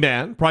wealthy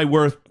man, probably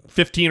worth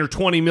 $15 or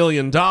 $20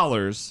 million.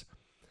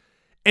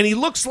 And he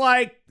looks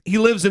like he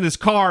lives in his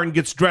car and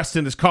gets dressed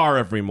in his car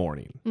every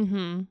morning.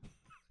 Mm-hmm.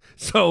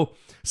 So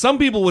some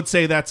people would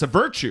say that's a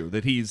virtue,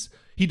 that he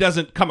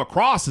doesn't come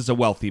across as a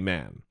wealthy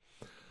man.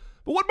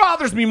 But what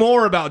bothers me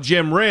more about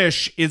Jim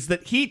Risch is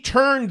that he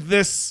turned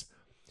this,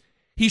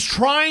 he's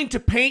trying to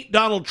paint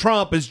Donald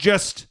Trump as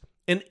just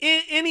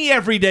any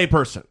everyday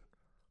person,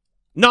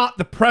 not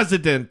the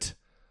president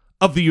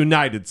of the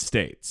United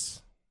States.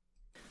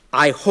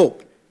 I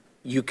hope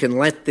you can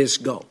let this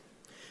go.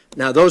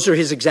 Now, those are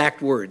his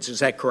exact words. Is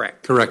that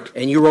correct? Correct.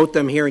 And you wrote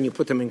them here and you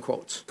put them in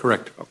quotes?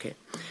 Correct. Okay.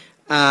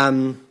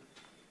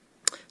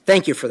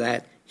 Thank you for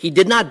that. He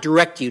did not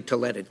direct you to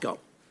let it go.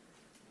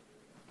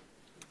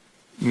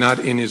 Not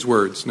in his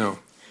words, no.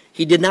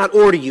 He did not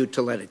order you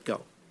to let it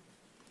go.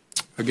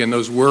 Again,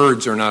 those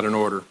words are not an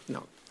order.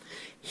 No.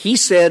 He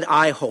said,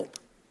 I hope.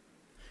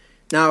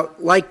 Now,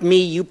 like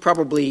me, you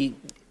probably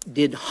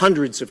did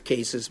hundreds of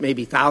cases,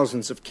 maybe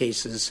thousands of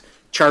cases,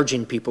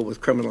 charging people with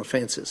criminal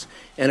offenses.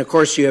 And, of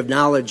course, you have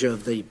knowledge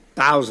of the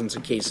thousands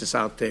of cases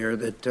out there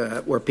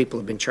that where people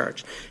have been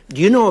charged.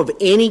 Do you know of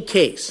any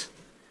case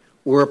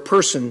where a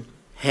person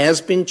has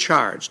been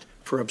charged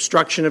for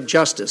obstruction of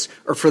justice,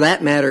 or for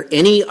that matter,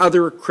 any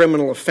other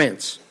criminal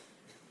offense,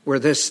 where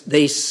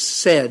they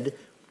said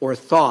or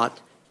thought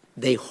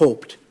they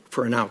hoped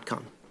for an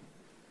outcome?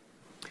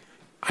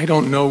 I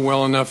don't know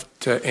well enough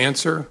to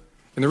answer.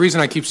 And the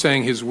reason I keep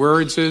saying his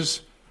words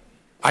is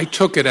I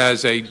took it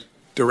as a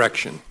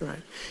direction. Right.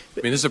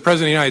 I mean, this is the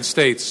President of the United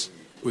States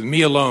with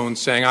me alone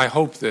saying, I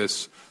hope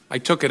this. I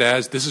took it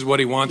as this is what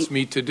he wants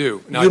me to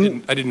do. Now,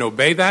 I didn't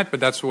obey that, but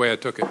that's the way I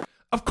took it.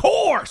 Of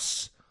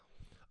course.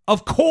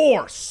 Of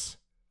course.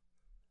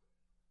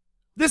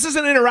 This is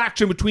an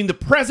interaction between the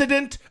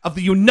President of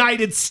the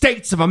United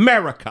States of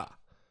America.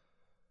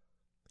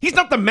 He's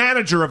not the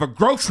manager of a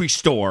grocery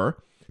store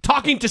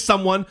talking to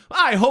someone.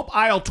 I hope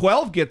aisle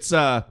 12 gets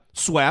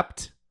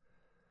swept.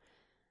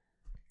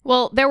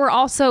 Well, there were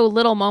also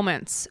little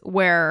moments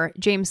where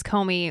James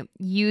Comey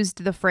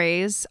used the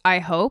phrase, I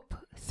hope,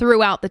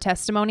 throughout the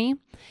testimony.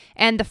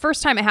 And the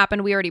first time it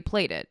happened, we already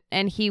played it.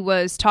 And he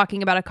was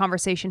talking about a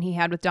conversation he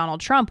had with Donald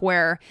Trump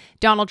where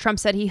Donald Trump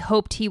said he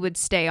hoped he would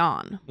stay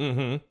on.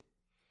 Mm-hmm.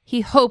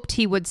 He hoped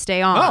he would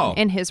stay on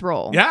in his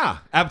role. Yeah,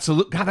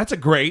 absolutely. God,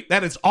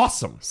 that is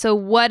awesome. So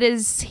what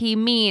does he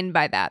mean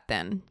by that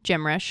then,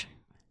 Jim Risch?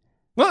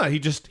 Well,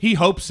 he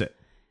hopes it.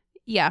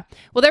 Yeah.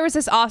 Well, there was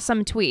this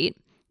awesome tweet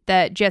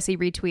that Jesse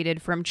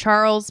retweeted from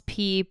Charles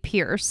P.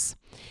 Pierce.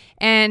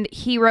 And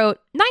he wrote,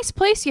 nice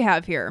place you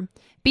have here.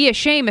 Be a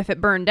shame if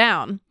it burned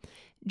down.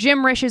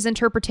 Jim Risch's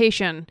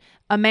interpretation,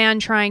 a man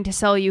trying to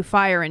sell you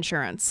fire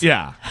insurance.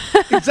 Yeah,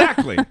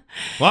 exactly.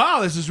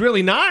 Wow, this is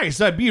really nice.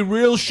 That'd be a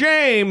real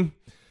shame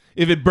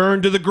if it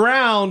burned to the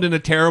ground in a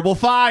terrible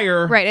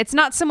fire. Right. It's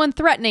not someone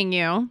threatening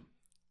you.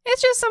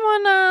 It's just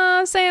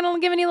someone saying, I'm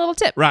giving you a little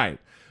tip. Right.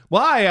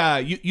 Well,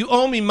 you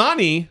owe me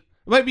money.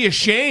 It might be a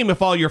shame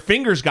if all your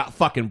fingers got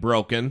fucking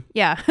broken.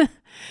 Yeah.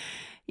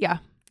 Yeah.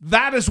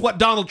 That is what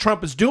Donald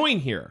Trump is doing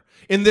here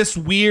in this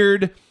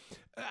weird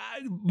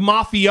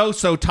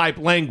mafioso type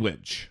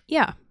language.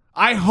 Yeah.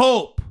 I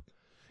hope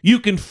you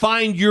can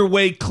find your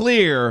way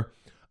clear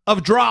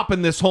of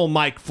dropping this whole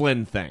Mike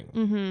Flynn thing.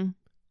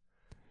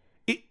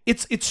 Mm-hmm.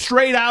 It's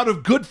straight out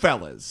of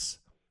Goodfellas.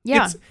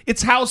 Yeah.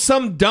 It's how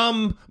some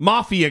dumb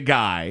mafia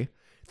guy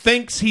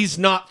thinks he's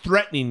not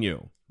threatening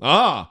you.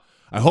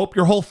 I hope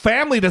your whole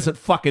family doesn't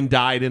fucking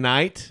die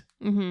tonight.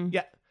 Mm-hmm.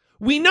 Yeah.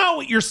 We know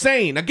what you're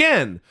saying.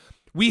 Again,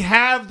 we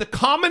have the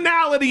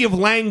commonality of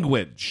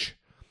language.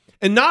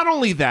 And not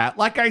only that,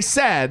 like I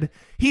said,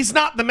 he's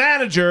not the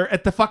manager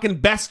at the fucking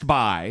Best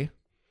Buy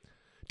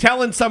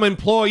telling some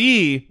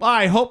employee,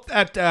 I hope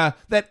that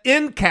that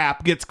end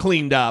cap gets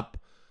cleaned up.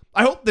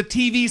 I hope the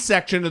TV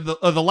section of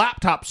the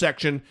laptop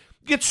section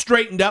gets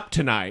straightened up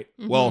tonight.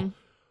 Mm-hmm. Well,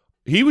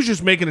 he was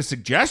just making a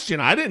suggestion.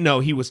 I didn't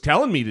know he was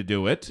telling me to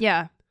do it.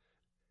 Yeah.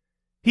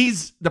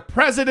 He's the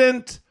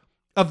president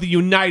of the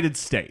United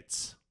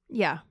States.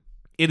 Yeah.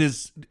 It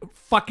is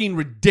fucking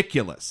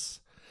ridiculous.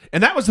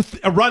 And that was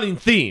a running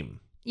theme.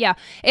 Yeah.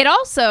 It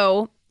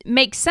also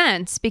makes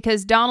sense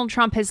because Donald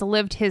Trump has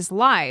lived his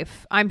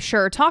life, I'm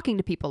sure, talking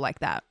to people like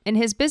that in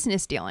his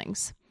business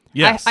dealings.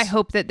 Yes. I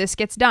hope that this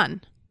gets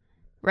done.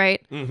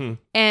 Right? Mm-hmm.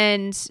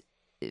 And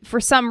for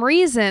some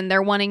reason,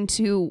 they're wanting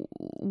to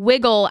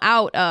wiggle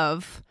out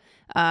of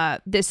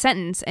this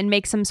sentence and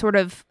make some sort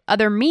of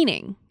other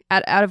meaning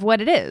out of what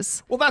it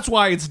is. Well, that's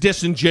why it's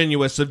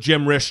disingenuous of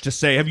Jim Risch to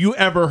say, have you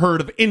ever heard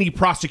of any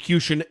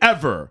prosecution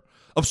ever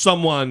of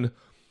someone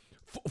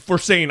for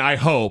saying, I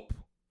hope,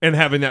 and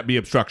having that be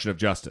obstruction of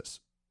justice?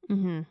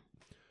 Mm-hmm.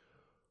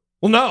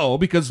 Well, no,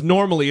 because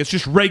normally it's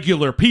just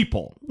regular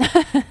people.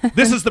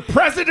 This is the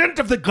president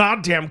of the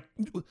goddamn...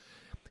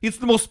 It's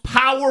the most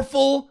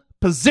powerful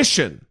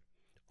position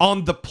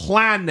on the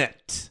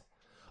planet,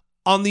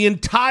 on the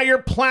entire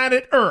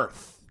planet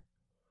Earth.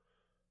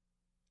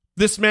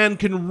 This man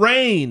can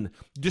rain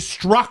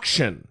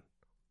destruction.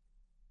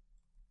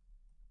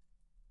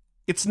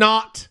 It's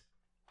not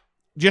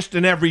just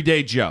an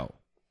everyday Joe.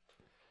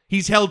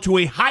 He's held to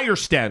a higher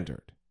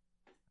standard.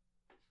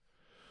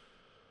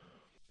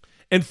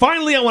 And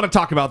finally, I want to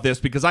talk about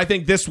this because I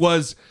think this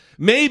was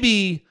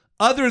maybe,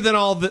 other than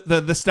all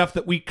the stuff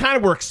that we kind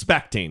of were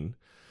expecting,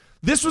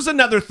 this was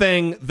another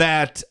thing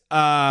that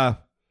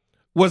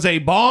was a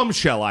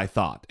bombshell, I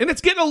thought. And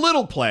it's getting a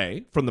little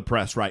play from the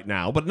press right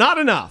now, but not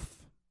enough.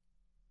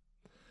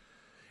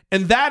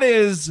 And that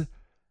is,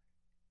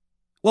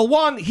 well,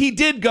 one, he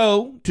did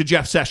go to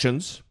Jeff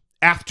Sessions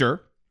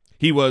after.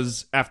 He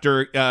was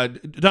after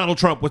Donald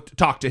Trump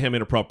talked to him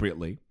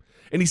inappropriately.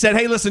 And he said,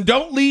 hey, listen,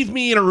 don't leave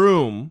me in a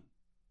room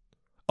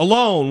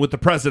alone with the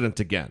president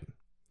again,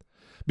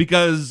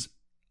 because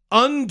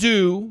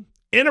undue,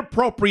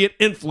 inappropriate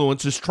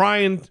influence is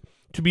trying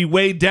to be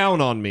weighed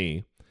down on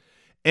me,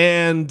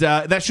 and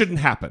that shouldn't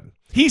happen.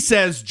 He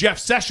says Jeff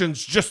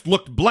Sessions just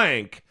looked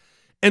blank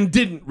and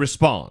didn't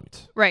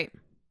respond. Right.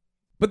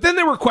 But then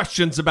there were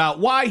questions about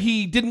why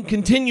he didn't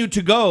continue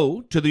to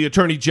go to the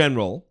Attorney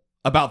General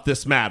about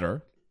this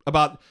matter,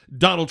 about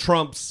Donald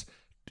Trump's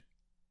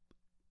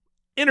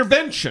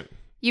intervention.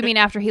 You mean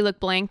after he looked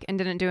blank and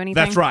didn't do anything?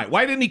 That's right.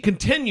 Why didn't he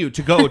continue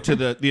to go to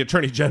the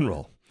Attorney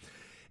General?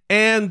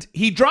 And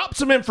he dropped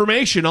some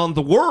information on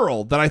the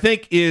world that I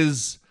think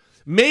is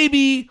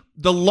maybe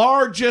the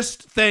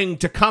largest thing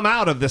to come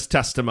out of this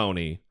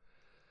testimony.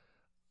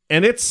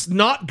 And it's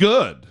not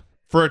good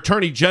for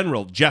Attorney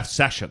General Jeff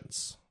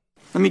Sessions.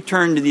 Let me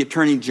turn to the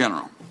Attorney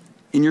General.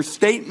 In your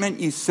statement,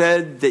 you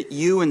said that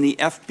you and the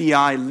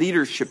FBI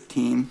leadership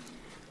team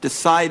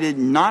decided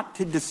not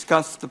to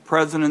discuss the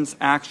president's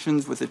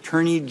actions with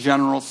Attorney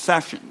General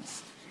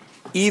Sessions,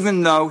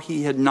 even though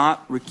he had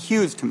not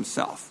recused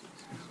himself.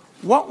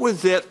 What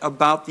was it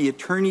about the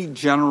Attorney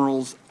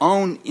General's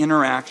own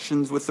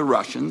interactions with the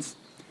Russians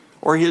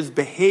or his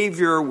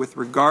behavior with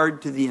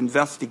regard to the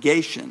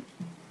investigation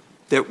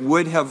that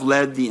would have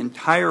led the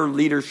entire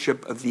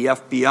leadership of the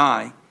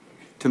FBI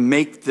to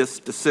make this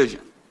decision?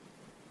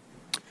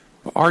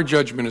 Our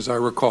judgment, as I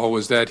recall,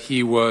 was that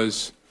he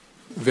was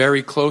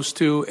very close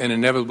to and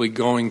inevitably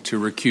going to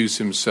recuse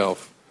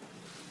himself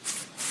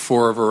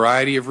for a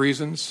variety of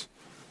reasons.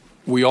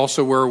 We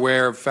also were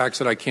aware of facts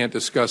that I can't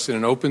discuss in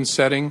an open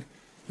setting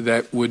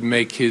that would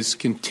make his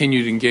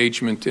continued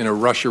engagement in a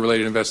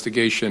Russia-related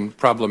investigation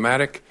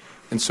problematic.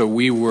 And so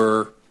we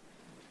were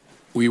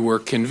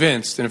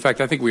convinced, and in fact,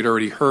 I think we'd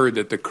already heard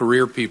that the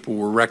career people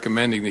were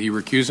recommending that he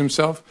recuse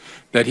himself,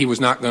 that he was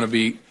not going to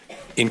be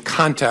in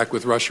contact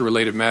with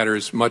Russia-related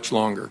matters much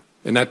longer.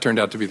 And that turned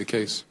out to be the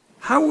case.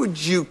 How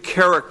would you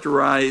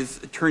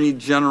characterize Attorney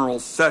General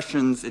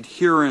Sessions'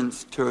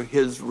 adherence to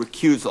his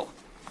recusal,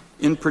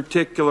 in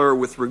particular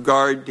with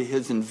regard to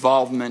his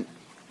involvement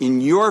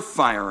in your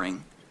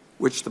firing,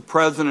 which the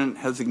president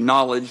has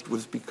acknowledged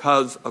was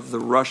because of the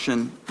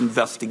Russian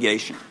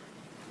investigation?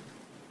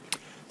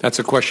 That's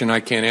a question I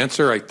can't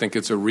answer. I think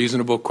it's a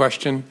reasonable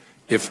question.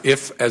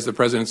 If, as the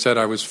president said,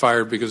 I was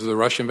fired because of the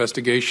Russia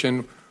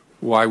investigation,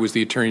 why was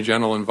the Attorney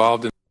General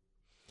involved in?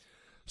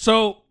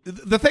 So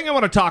the thing I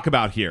want to talk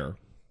about here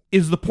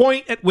is the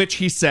point at which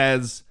he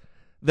says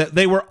that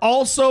they were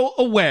also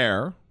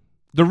aware,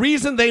 the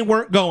reason they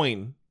weren't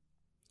going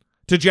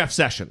to Jeff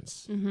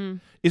Sessions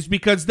is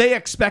because they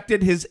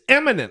expected his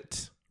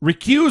imminent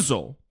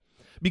recusal,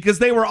 because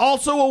they were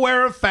also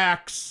aware of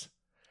facts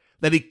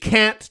that he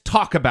can't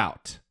talk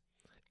about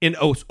in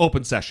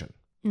open session.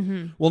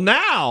 Well,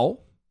 now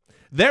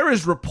there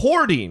is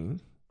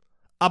reporting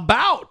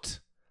about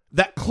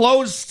that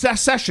closed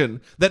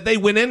session that they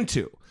went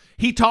into.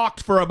 He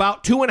talked for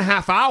about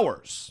 2.5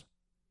 hours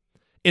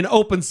in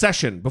open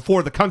session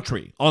before the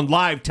country on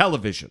live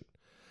television.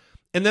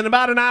 And then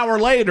about an hour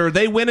later,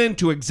 they went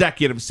into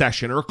executive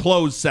session or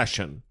closed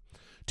session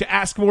to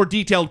ask more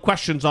detailed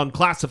questions on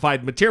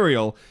classified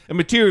material and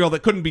material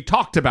that couldn't be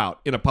talked about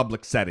in a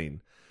public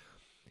setting.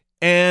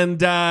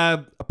 And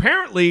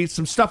apparently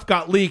some stuff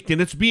got leaked,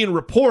 and it's being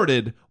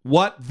reported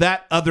what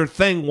that other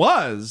thing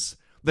was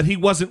that he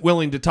wasn't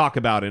willing to talk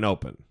about in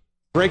open.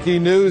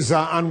 Breaking news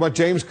on what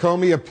James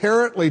Comey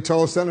apparently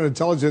told Senate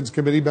Intelligence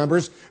Committee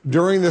members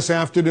during this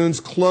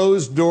afternoon's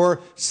closed-door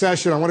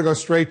session. I want to go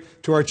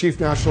straight to our Chief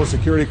National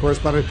Security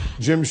Correspondent,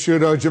 Jim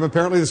Sciutto. Jim,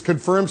 apparently this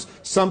confirms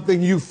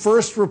something you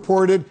first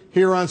reported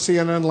here on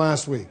CNN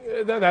last week.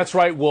 That's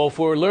right, Wolf.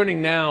 We're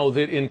learning now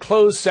that in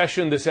closed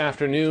session this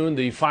afternoon,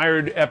 the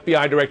fired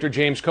FBI Director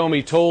James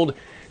Comey told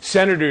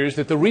senators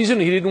that the reason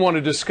he didn't want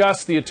to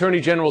discuss the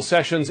Attorney General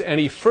Sessions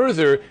any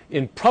further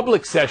in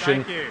public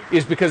session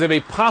is because of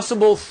a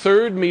possible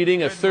third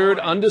meeting, a third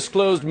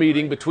undisclosed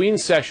meeting between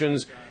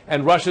Sessions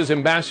and Russia's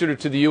ambassador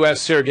to the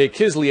U.S., Sergei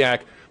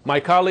Kislyak. My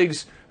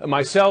colleagues,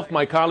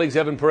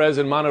 Evan Perez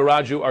and Manu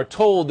Raju, are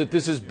told that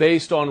this is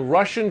based on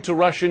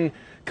Russian-to-Russian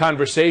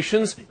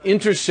conversations,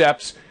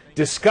 intercepts,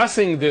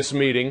 discussing this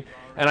meeting.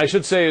 And I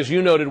should say, as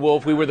you noted,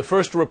 Wolf, we were the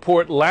first to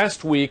report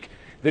last week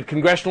that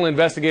congressional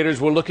investigators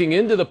were looking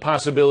into the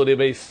possibility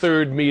of a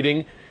third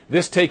meeting,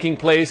 this taking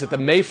place at the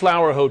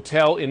Mayflower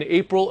Hotel in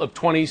April of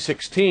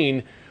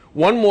 2016.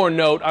 One more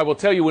note, I will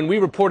tell you, when we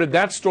reported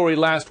that story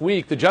last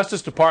week, the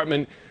Justice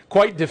Department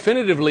quite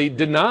definitively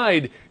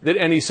denied that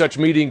any such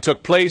meeting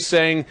took place,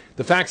 saying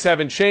the facts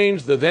haven't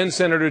changed. The then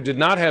senator did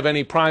not have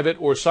any private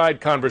or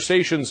side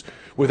conversations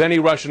with any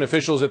Russian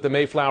officials at the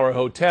Mayflower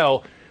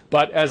Hotel.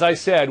 But as I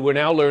said, we're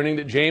now learning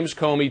that James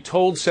Comey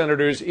told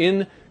senators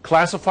in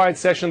classified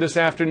session this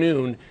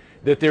afternoon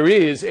that there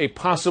is a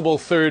possible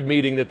third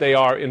meeting that they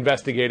are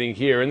investigating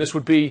here. And this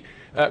would be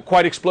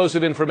quite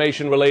explosive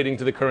information relating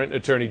to the current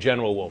Attorney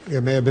General, Wolf.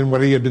 It may have been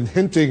what he had been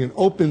hinting in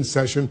open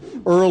session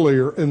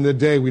earlier in the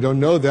day. We don't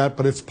know that,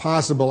 but it's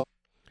possible.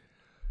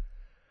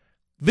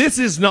 This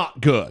is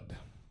not good.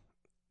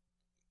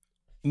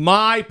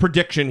 My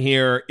prediction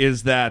here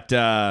is that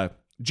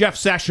Jeff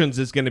Sessions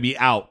is going to be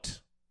out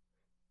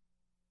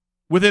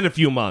within a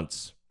few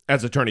months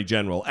as Attorney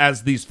General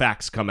as these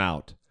facts come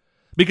out,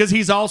 because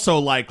he's also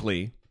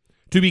likely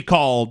to be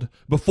called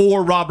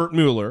before Robert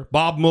Mueller,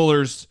 Bob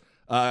Mueller's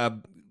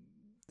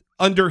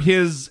under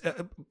his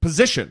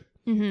position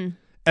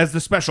as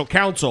the special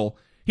counsel.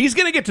 He's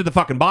going to get to the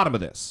fucking bottom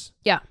of this.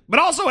 Yeah. But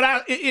also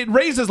it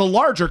raises a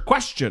larger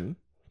question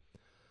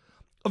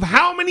of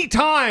how many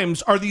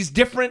times are these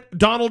different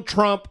Donald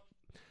Trump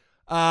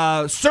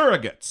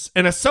surrogates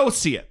and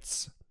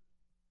associates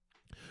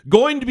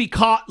going to be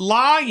caught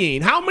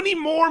lying? How many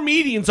more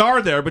meetings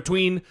are there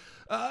between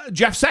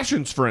Jeff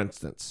Sessions, for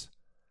instance?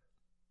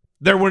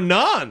 There were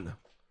none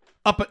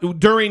up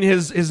during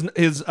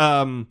his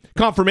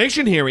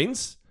confirmation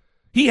hearings.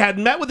 He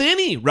hadn't met with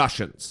any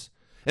Russians.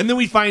 And then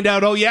we find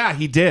out, oh yeah,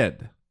 he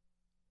did.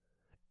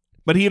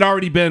 But he had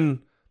already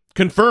been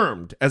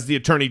confirmed as the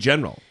Attorney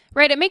General.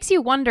 Right. It makes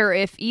you wonder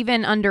if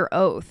even under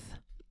oath,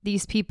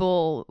 these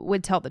people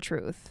would tell the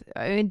truth.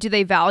 I mean, do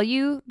they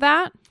value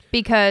that?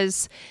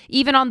 Because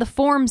even on the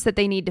forms that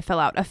they need to fill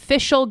out,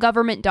 official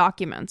government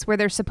documents where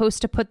they're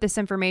supposed to put this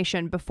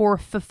information before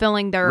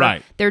fulfilling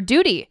their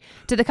duty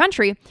to the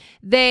country,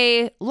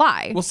 they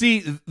lie. Well,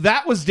 see,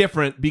 that was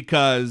different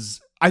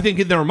because I think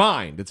in their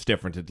mind it's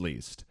different, at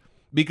least.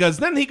 Because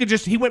then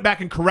he went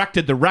back and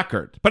corrected the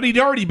record, but he'd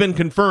already been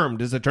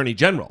confirmed as Attorney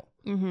General.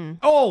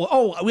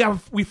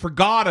 Mm-hmm. We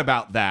forgot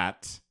about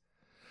that.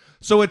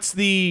 So it's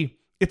the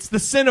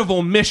sin of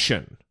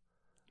omission.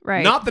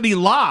 Right. Not that he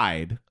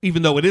lied,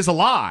 even though it is a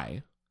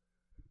lie.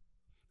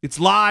 It's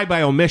lie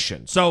by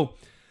omission. So,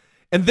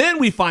 and then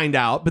we find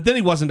out, but then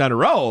he wasn't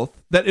under oath,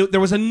 that there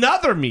was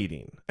another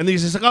meeting. And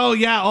he's just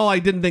like, I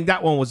didn't think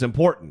that one was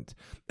important.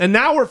 And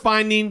now we're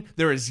finding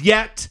there is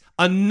yet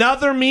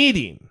another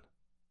meeting.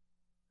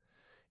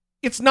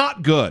 It's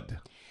not good.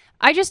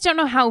 I just don't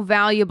know how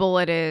valuable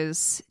it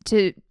is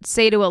to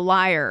say to a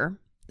liar,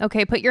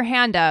 okay, put your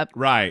hand up.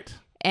 Right.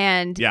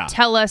 And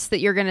tell us that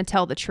you're going to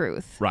tell the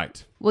truth.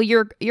 Right. Well,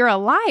 you're a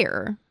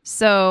liar.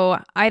 So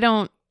I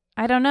don't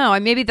know.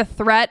 Maybe the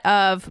threat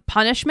of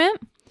punishment,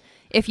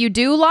 if you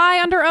do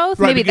lie under oath,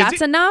 maybe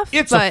that's enough.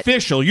 It's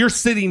official. You're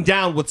sitting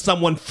down with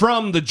someone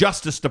from the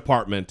Justice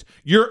Department.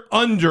 You're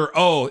under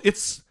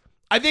oath.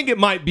 I think it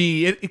might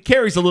be, it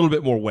carries a little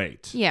bit more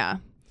weight. Yeah.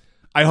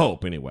 I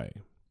hope, anyway.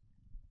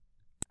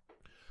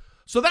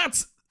 So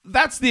that's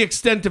the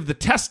extent of the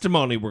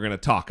testimony we're going to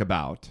talk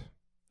about.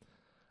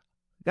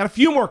 Got a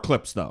few more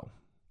clips, though.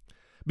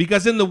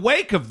 Because in the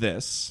wake of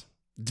this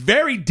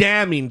very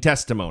damning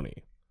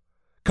testimony,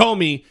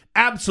 Comey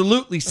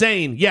absolutely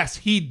saying, yes,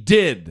 he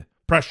did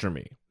pressure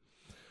me.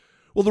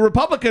 Well, the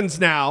Republicans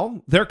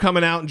now, they're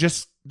coming out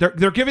and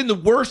they're giving the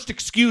worst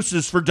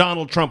excuses for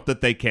Donald Trump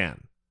that they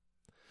can.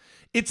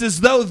 It's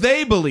as though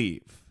they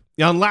believe.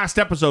 On last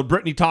episode,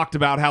 Brittany talked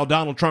about how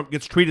Donald Trump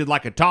gets treated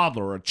like a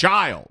toddler or a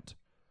child.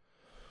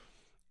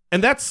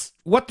 And that's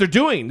what they're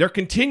doing. They're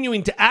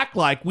continuing to act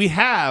like we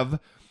have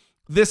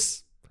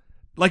this,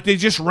 like they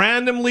just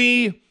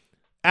randomly,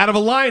 out of a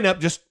lineup,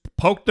 just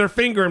poked their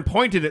finger and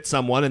pointed at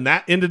someone, and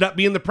that ended up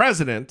being the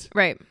president.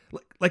 Right.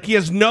 Like he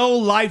has no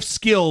life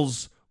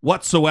skills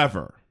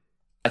whatsoever.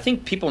 I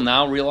think people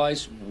now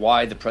realize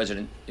why the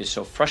president is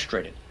so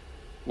frustrated.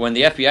 When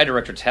the FBI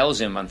director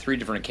tells him on 3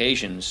 different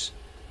occasions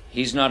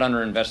he's not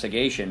under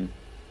investigation,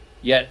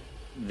 yet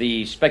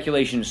the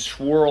speculation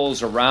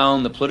swirls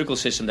around the political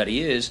system that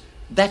he is,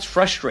 that's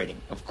frustrating.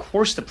 Of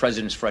course the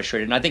president's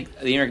frustrated, and I think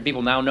the American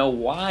people now know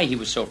why he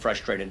was so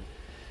frustrated,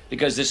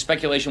 because this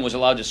speculation was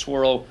allowed to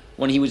swirl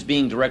when he was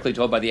being directly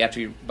told by the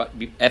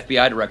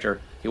FBI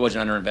director he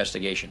wasn't under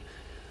investigation.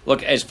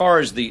 Look, as far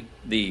as the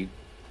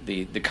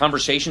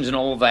conversations and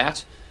all of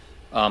that,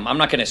 I'm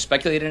not going to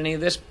speculate on any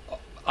of this.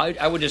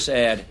 I would just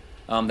add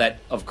that,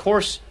 of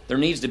course, there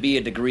needs to be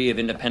a degree of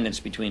independence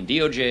between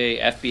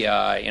DOJ,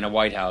 FBI, and a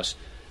White House,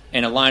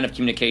 and a line of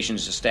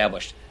communications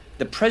established.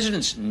 The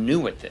president's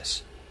new at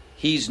this.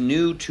 He's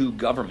new to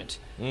government.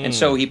 And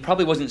so he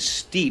probably wasn't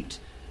steeped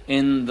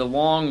in the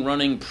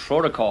long-running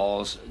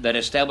protocols that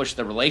establish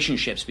the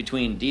relationships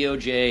between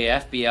DOJ,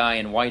 FBI,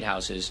 and White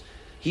Houses.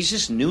 He's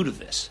just new to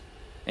this.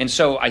 And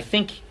so I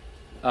think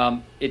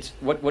it's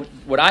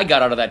what I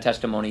got out of that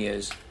testimony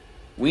is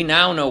we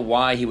now know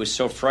why he was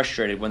so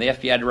frustrated when the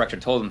FBI director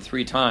told him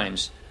 3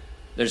 times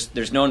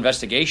there's no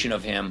investigation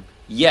of him,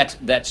 yet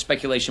that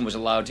speculation was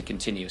allowed to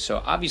continue.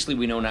 So obviously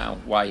we know now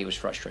why he was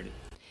frustrated.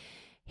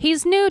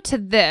 He's new to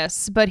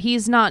this, but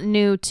he's not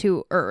new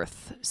to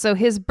Earth. So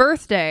his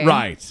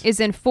birthday is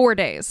in 4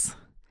 days.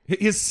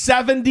 His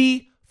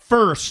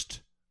 71st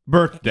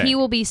birthday. He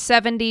will be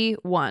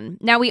 71.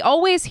 Now, we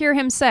always hear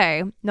him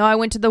say, no, I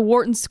went to the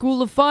Wharton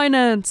School of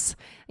Finance.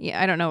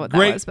 Yeah, I don't know what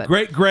that was. But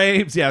Great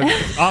Graves. Yeah,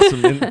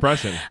 awesome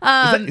impression.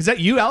 Is that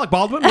you, Alec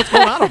Baldwin? What's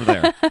going on over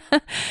there?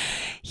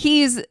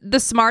 He's the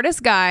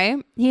smartest guy.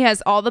 He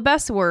has all the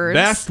best words.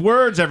 Best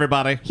words,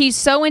 everybody. He's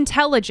so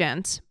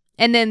intelligent.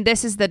 And then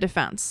this is the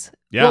defense.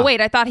 Yeah. Well,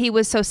 wait, I thought he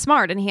was so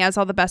smart and he has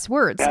all the best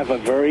words. I have a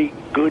very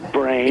good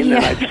brain,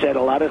 and I've said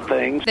a lot of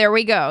things. There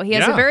we go. He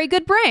has a very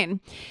good brain.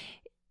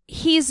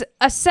 He's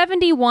a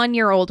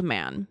 71-year-old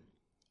man.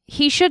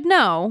 He should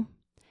know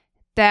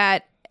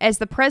that as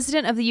the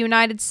president of the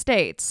United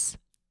States,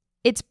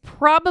 it's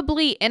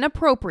probably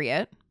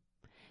inappropriate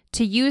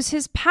to use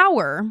his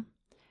power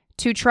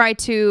to try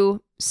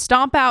to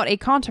stomp out a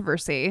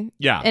controversy,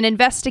 an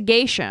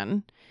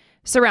investigation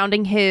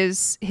surrounding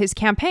his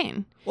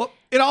campaign. Well,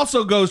 it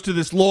also goes to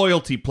this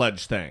loyalty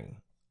pledge thing.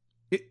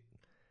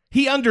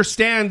 He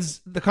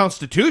understands the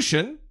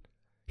Constitution.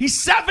 He's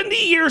 70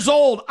 years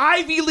old,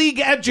 Ivy League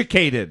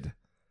educated.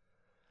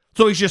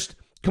 So he's just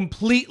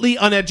completely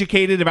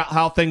uneducated about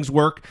how things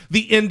work.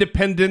 The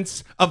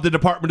independence of the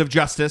Department of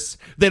Justice.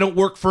 They don't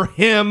work for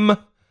him.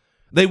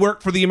 They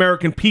work for the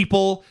American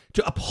people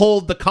to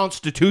uphold the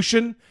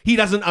Constitution. He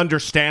doesn't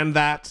understand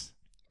that.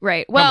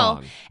 Right.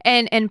 Well,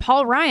 and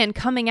Paul Ryan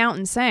coming out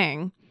and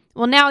saying,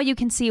 well, now you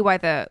can see why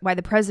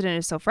the president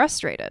is so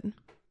frustrated.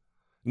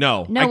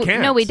 No, I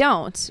can't. No, we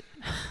don't.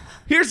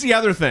 Here's the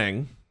other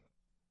thing.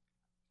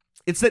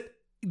 It's that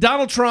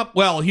Donald Trump,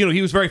 well,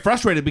 he was very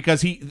frustrated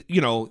because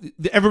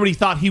everybody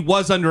thought he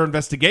was under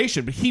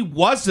investigation, but he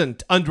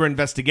wasn't under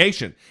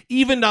investigation.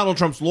 Even Donald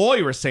Trump's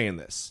lawyer is saying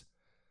this,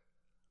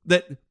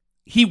 that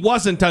he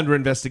wasn't under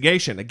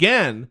investigation.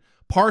 Again,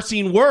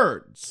 parsing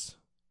words.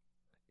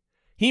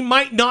 He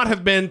might not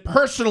have been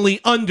personally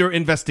under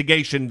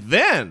investigation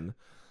then.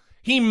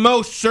 He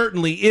most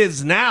certainly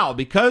is now,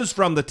 because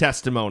from the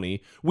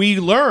testimony, we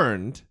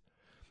learned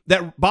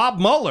that Bob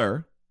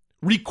Mueller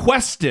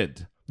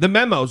requested the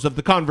memos of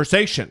the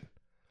conversation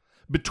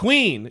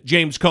between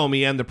James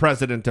Comey and the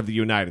President of the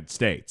United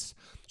States.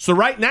 So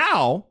right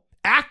now,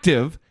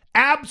 active,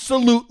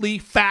 absolutely,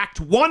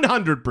 fact,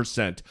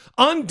 100%,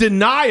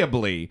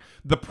 undeniably,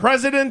 the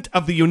President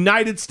of the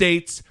United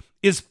States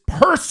is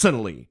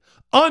personally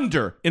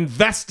under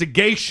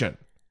investigation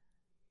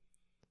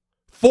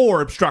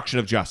for obstruction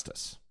of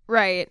justice.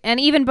 Right.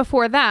 And even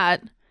before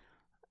that,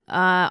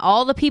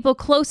 all the people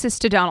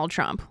closest to Donald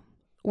Trump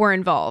were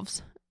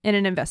involved in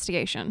an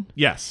investigation.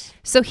 Yes.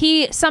 So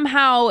he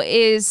somehow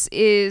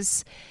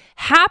is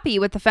happy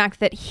with the fact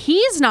that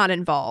he's not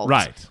involved.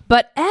 Right.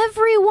 But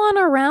everyone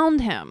around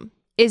him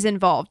is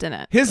involved in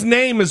it. His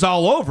name is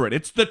all over it.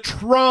 It's the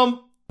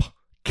Trump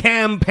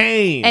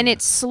campaign. And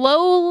it's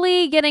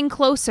slowly getting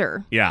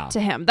closer to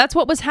him. That's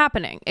what was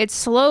happening. It's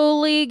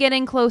slowly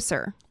getting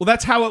closer. Well,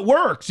 that's how it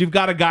works. You've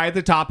got a guy at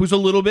the top who's a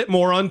little bit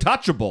more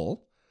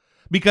untouchable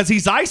because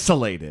he's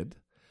isolated,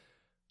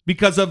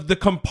 because of the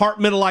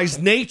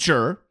compartmentalized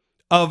nature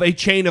of a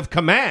chain of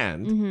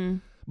command. Mm-hmm.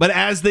 But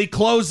as they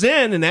close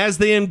in and as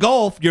they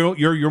engulf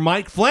your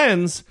Mike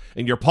Flynn's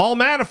and your Paul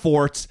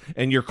Manafort's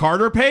and your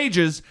Carter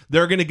Pages,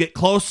 they're going to get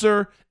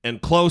closer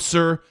and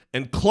closer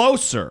and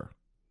closer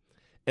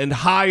and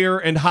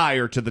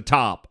higher to the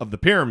top of the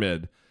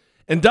pyramid.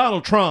 And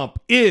Donald Trump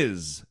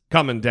is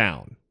coming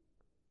down.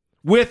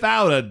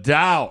 Without a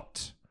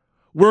doubt.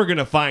 We're going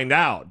to find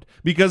out.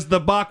 Because the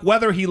buck,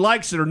 whether he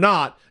likes it or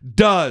not,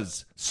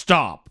 does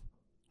stop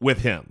with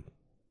him.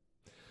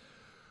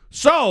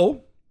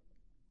 So,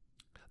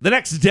 the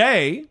next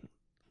day,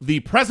 the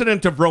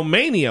president of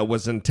Romania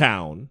was in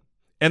town,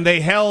 and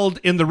they held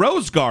in the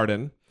Rose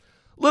Garden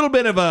a little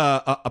bit of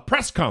a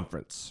press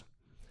conference.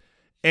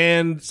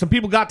 And some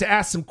people got to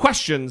ask some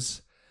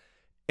questions,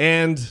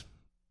 and,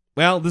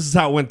 well, this is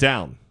how it went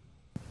down.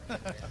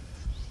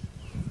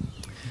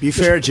 Be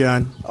fair,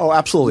 John. Oh,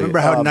 absolutely. Remember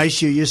how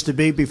nice you used to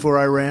be before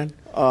I ran?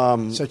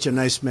 Such a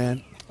nice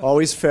man.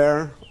 Always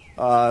fair.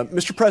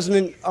 Mr.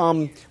 President,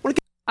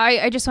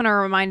 I just want to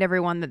remind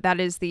everyone that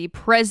is the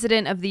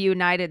President of the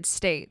United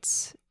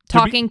States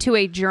talking to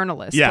a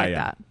journalist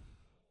that.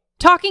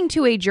 Talking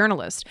to a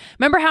journalist.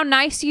 Remember how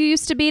nice you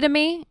used to be to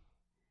me?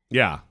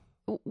 Yeah.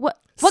 What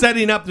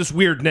setting up this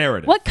weird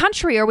narrative. What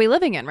country are we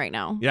living in right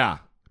now? Yeah.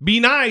 Be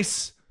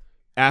nice.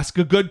 Ask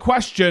a good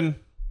question.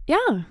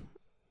 Yeah.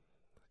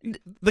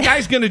 The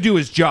guy's going to do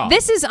his job.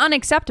 This is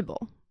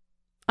unacceptable.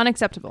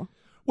 Unacceptable.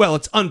 Well,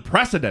 it's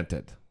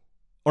unprecedented.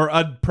 Or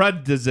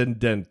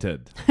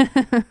unprecedented.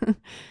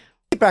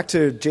 Back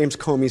to James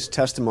Comey's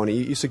testimony.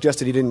 You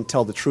suggested he didn't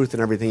tell the truth in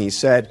everything he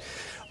said.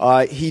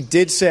 He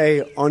did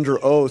say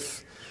under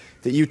oath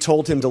that you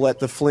told him to let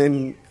the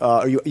Flynn,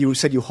 you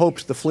said you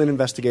hoped the Flynn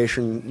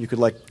investigation he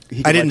could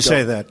I didn't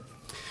say that.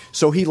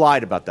 So he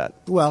lied about that.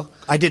 Well,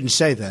 I didn't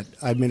say that.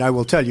 I mean, I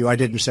will tell you, I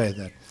didn't say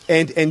that.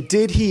 And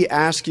did he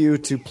ask you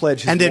to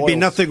pledge his And there'd be loyalty?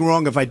 nothing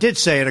wrong if I did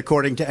say it,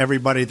 according to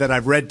everybody that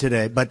I've read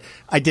today, but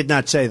I did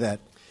not say that.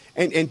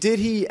 And did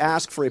he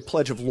ask for a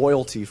pledge of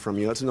loyalty from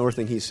you? That's another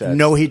thing he said.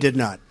 No, he did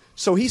not.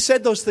 So he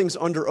said those things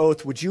under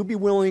oath. Would you be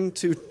willing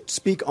to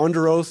speak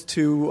under oath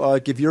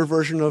to give your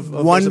version of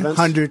those events?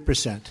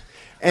 100%.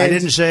 I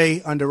didn't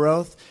say under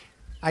oath.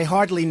 I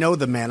hardly know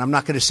the man. I'm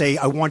not going to say,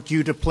 I want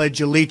you to pledge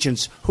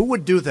allegiance. Who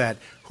would do that?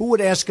 Who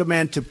would ask a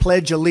man to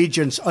pledge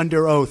allegiance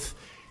under oath?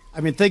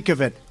 I mean, think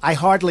of it. I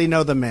hardly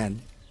know the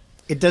man.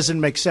 It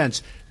doesn't make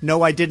sense.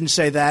 No, I didn't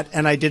say that,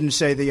 and I didn't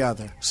say the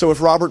other. So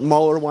if Robert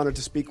Mueller wanted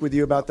to speak with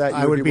you about that,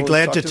 I would be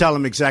glad to tell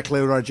him exactly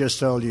what I just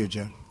told you,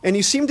 Joe. And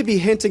you seem to be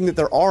hinting that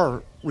there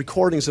are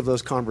recordings of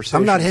those conversations.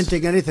 I'm not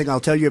hinting anything. I'll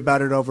tell you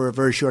about it over a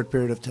very short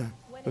period of time.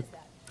 When is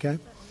that?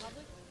 Okay?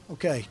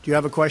 Okay. Do you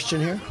have a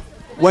question here?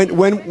 When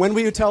will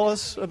you tell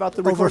us about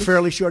the recordings? Over a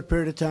fairly short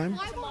period of time.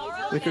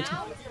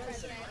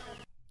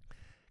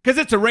 Because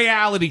it's a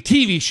reality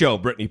TV show,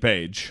 Brittany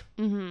Page.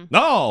 Mm-hmm.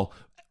 No,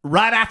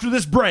 right after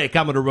this break,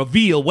 I'm going to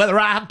reveal whether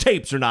I have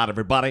tapes or not,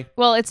 everybody.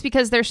 Well, it's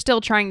because they're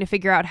still trying to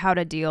figure out how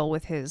to deal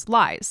with his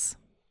lies.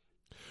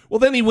 Well,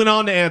 then he went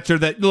on to answer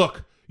that,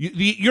 look,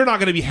 you're not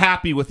going to be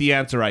happy with the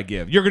answer I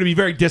give. You're going to be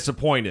very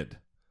disappointed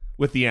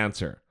with the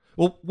answer.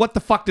 Well, what the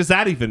fuck does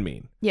that even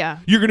mean? Yeah.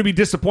 You're going to be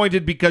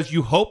disappointed because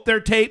you hope they're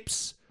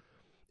tapes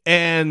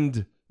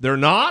and they're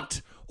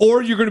not?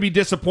 Or you're going to be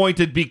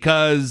disappointed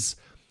because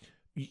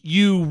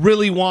you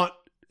really want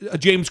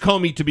James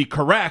Comey to be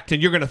correct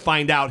and you're going to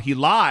find out he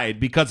lied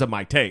because of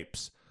my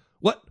tapes?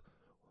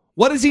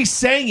 What is he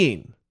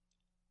saying?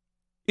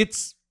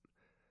 He's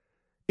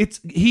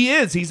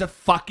a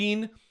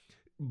fucking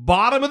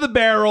bottom of the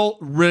barrel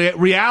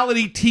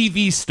reality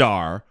TV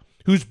star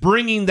who's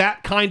bringing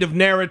that kind of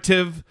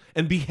narrative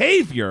and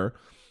behavior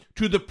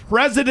to the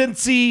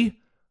presidency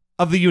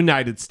of the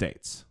United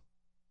States.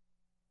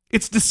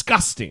 It's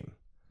disgusting.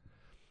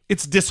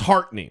 It's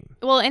disheartening.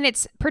 Well, and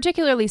it's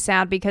particularly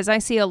sad because I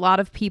see a lot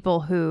of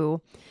people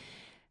who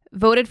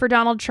voted for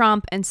Donald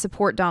Trump and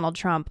support Donald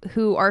Trump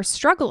who are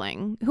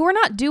struggling, who are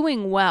not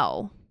doing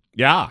well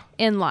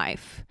in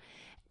life.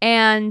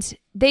 And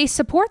they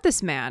support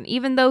this man,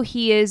 even though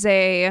he's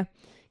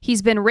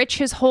been rich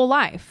his whole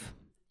life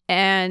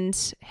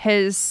and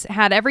has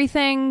had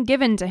everything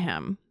given to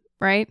him,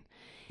 right?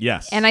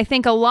 Yes. And I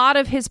think a lot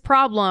of his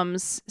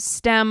problems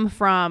stem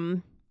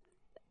from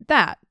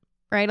that,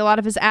 right? A lot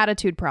of his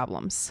attitude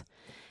problems.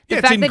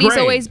 The fact that he's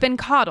always been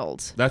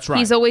coddled. That's right.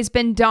 He's always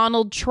been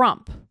Donald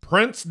Trump.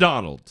 Prince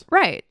Donald.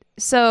 Right.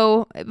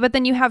 So, but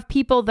then you have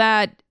people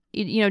that,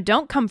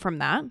 don't come from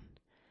that,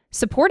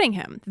 supporting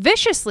him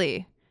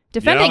viciously.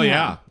 Defending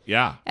him.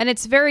 Yeah. And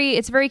it's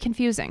very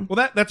confusing.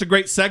 Well, that's a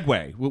great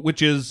segue,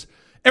 which is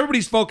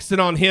everybody's focusing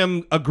on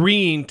him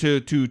agreeing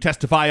to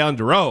testify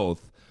under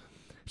oath.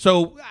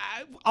 So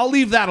I'll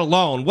leave that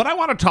alone. What I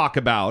want to talk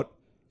about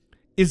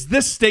is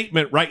this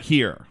statement right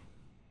here.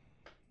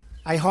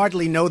 I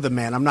hardly know the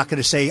man. I'm not going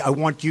to say, I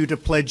want you to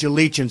pledge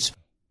allegiance.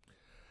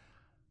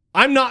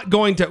 I'm not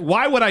going to.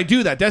 Why would I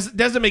do that?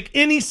 Doesn't make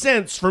any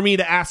sense for me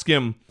to ask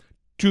him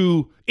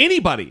to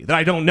anybody that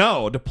I don't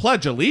know to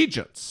pledge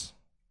allegiance.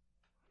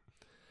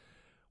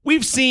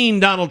 We've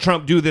seen Donald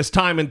Trump do this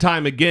time and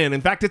time again.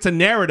 In fact, it's a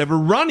narrative, a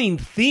running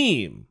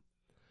theme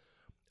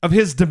of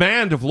his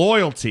demand of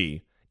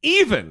loyalty,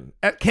 even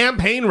at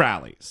campaign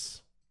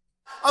rallies.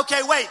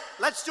 Okay, wait.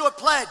 Let's do a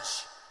pledge.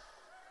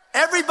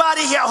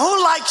 Everybody here,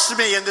 who likes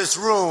me in this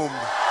room?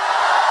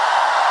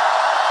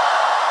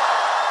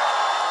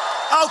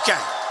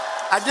 Okay.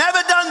 I've never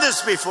done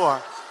this before.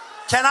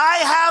 Can I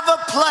have a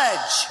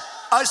pledge,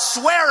 a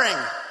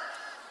swearing?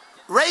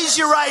 Raise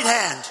your right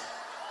hand.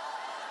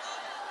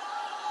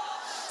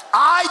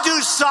 I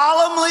do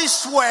solemnly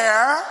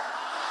swear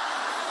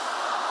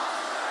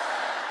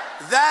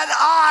that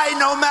I,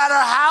 no matter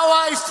how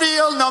I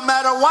feel, no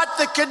matter what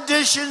the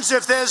conditions,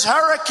 if there's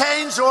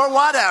hurricanes or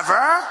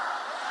whatever,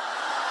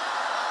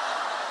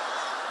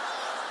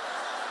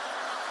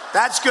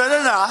 that's good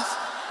enough,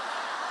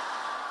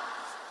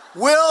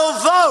 will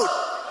vote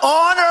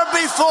on or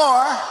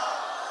before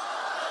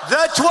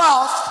the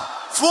 12th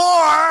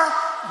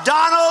for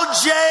Donald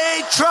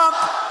J. Trump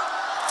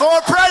for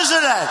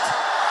president.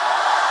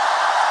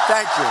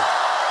 Thank you.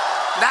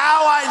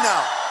 Now I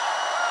know.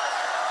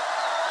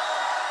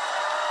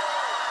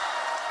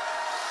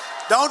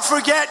 Don't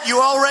forget, you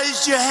all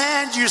raised your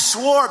hand. You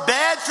swore.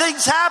 Bad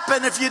things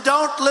happen if you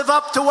don't live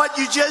up to what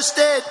you just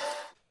did.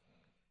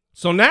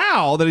 So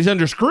now that he's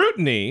under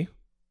scrutiny...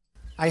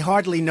 I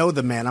hardly know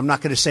the man. I'm not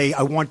going to say,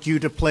 I want you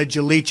to pledge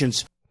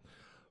allegiance.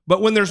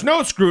 But when there's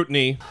no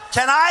scrutiny...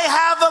 Can I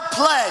have a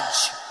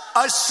pledge,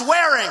 a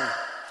swearing?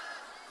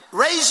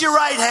 Raise your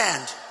right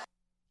hand.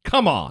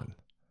 Come on.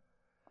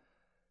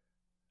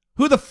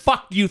 Who the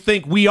fuck do you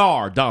think we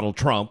are, Donald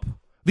Trump?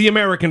 The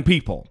American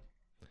people.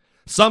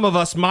 Some of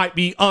us might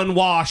be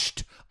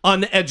unwashed,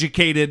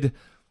 uneducated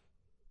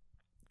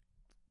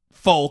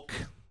folk.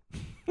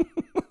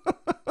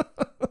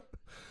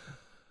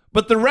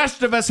 But the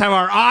rest of us have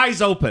our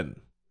eyes open.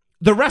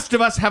 The rest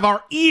of us have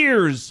our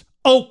ears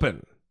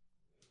open.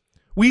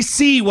 We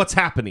see what's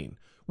happening.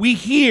 We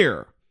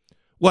hear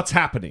what's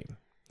happening.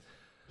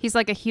 He's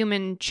like a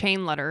human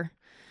chain letter.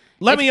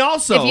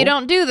 If you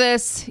don't do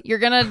this,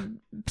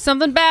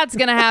 something bad's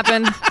gonna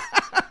happen.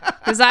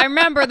 Because I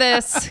remember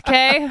this,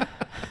 okay?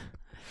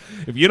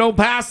 If you don't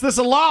pass this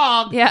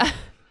along, yeah,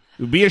 it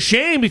would be a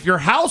shame if your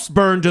house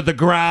burned to the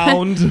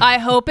ground. I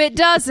hope it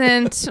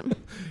doesn't.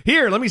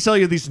 Here, let me sell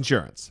you this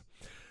insurance.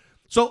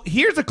 So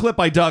here's a clip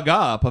I dug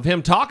up of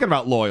him talking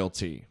about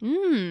loyalty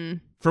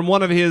from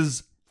one of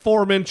his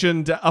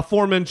aforementioned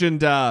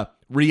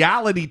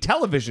reality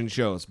television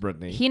shows,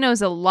 Brittany. He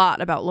knows a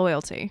lot about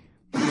loyalty.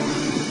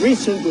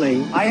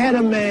 Recently, I had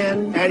a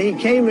man, and he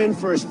came in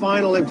for his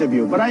final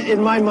interview, but in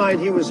my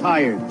mind, he was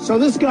hired. So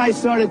this guy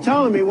started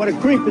telling me what a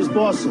creep his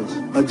boss is.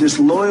 A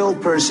disloyal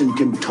person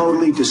can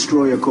totally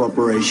destroy a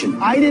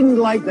corporation. I didn't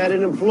like that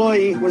an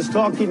employee was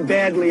talking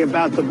badly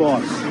about the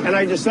boss, and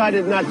I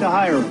decided not to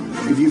hire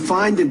him. If you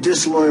find a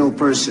disloyal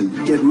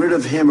person, get rid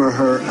of him or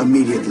her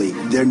immediately.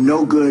 They're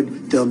no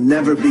good. They'll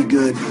never be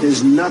good.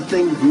 There's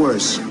nothing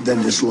worse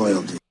than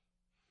disloyalty.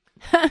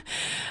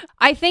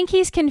 I think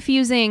he's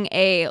confusing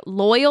a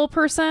loyal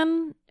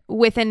person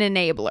with an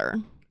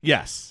enabler.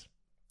 Yes.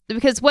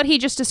 Because what he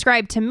just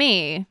described to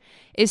me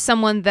is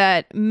someone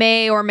that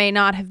may or may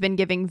not have been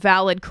giving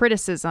valid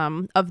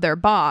criticism of their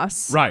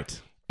boss.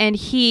 Right. And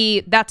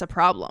that's a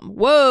problem.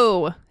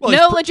 Whoa. Well,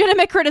 no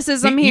legitimate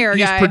criticism here,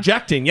 he's guy. He's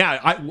projecting.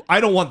 Yeah,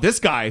 I don't want this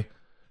guy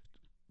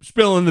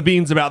spilling the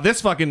beans about this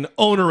fucking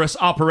onerous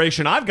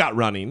operation I've got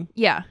running.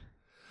 Yeah.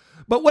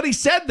 But what he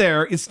said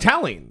there is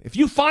telling. If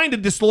you find a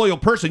disloyal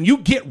person, you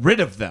get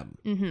rid of them.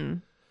 Mm-hmm.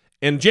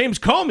 And James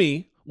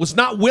Comey was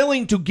not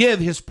willing to give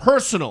his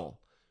personal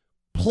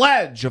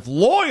pledge of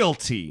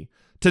loyalty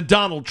to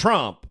Donald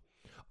Trump,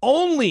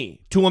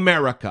 only to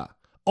America,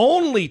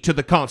 only to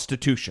the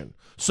Constitution.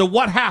 So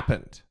what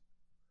happened?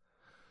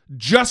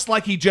 Just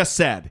like he just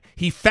said,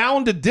 he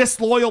found a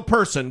disloyal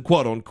person,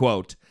 quote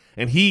unquote,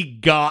 and he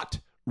got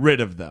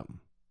rid of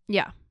them.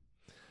 Yeah.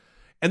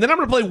 And then I'm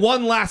going to play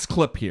one last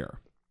clip here.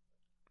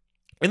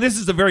 And this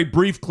is a very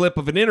brief clip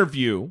of an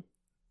interview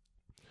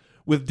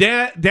with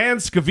Dan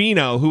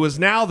Scavino, who is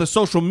now the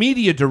social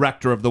media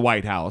director of the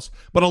White House,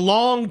 but a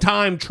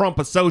longtime Trump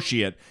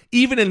associate,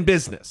 even in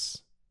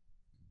business.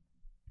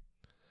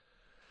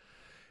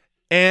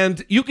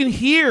 And you can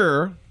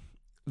hear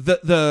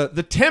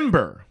the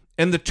timbre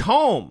and the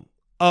tone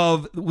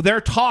of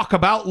their talk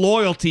about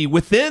loyalty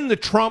within the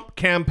Trump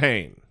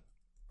campaign.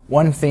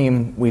 One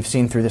theme we've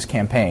seen through this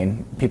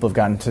campaign, people have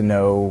gotten to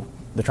know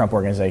the Trump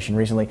organization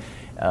recently,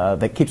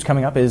 that keeps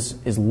coming up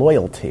is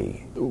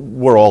loyalty.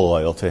 We're all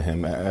loyal to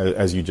him,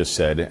 as you just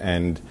said,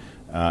 and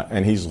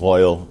he's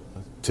loyal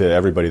to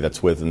everybody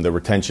that's with him. The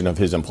retention of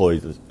his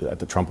employees at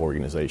the Trump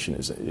organization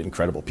is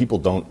incredible. People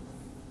don't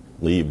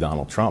leave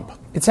Donald Trump.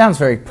 It sounds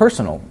very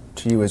personal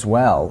to you as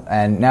well,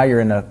 and now you're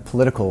in a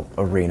political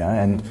arena,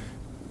 and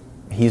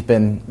he's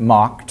been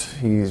mocked.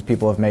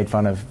 People have made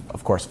fun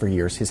of course, for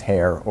years, his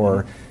hair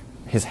or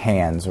his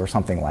hands or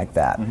something like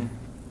that. Mm-hmm.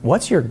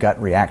 What's your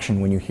gut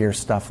reaction when you hear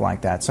stuff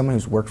like that? Someone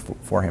who's worked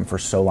for him for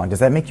so long, does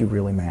that make you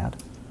really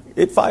mad?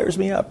 It fires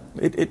me up.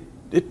 It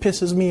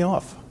pisses me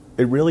off.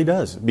 It really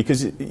does,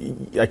 because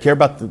I care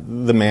about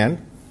the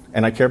man,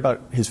 and I care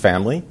about his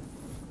family.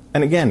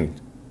 And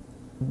again,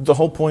 the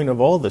whole point of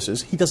all this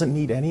is he doesn't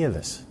need any of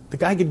this. The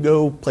guy could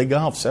go play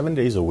golf 7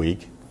 days a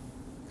week,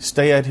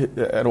 stay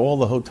at all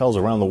the hotels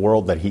around the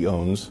world that he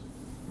owns,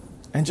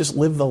 and just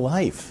live the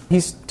life.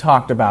 He's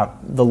talked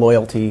about the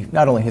loyalty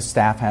not only his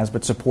staff has,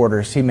 but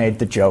supporters. He made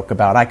the joke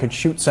about, I could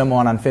shoot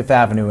someone on Fifth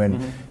Avenue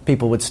and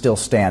people would still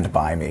stand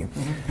by me.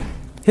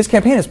 His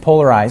campaign has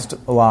polarized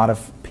a lot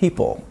of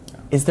people.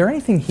 Is there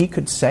anything he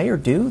could say or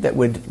do that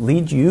would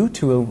lead you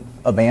to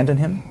abandon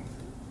him?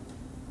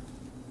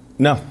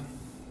 No.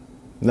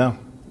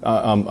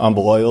 I'm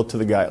loyal to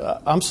the guy.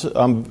 I'm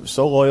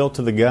so loyal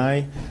to the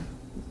guy.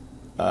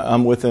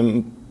 I'm with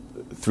him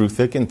through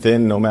thick and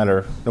thin, no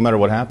matter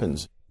what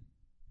happens.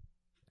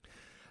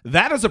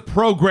 That is a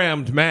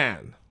programmed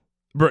man,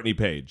 Brittany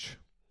Page.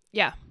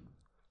 Yeah.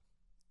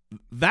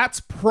 That's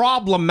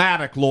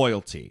problematic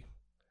loyalty.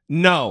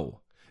 No,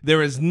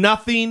 there is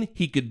nothing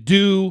he could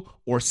do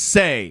or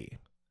say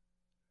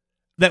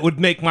that would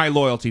make my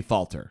loyalty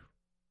falter.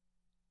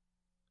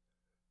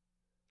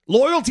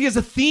 Loyalty is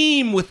a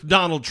theme with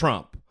Donald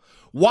Trump.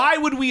 Why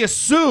would we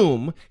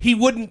assume he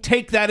wouldn't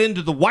take that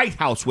into the White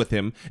House with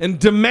him and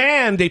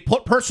demand a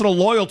personal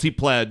loyalty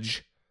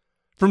pledge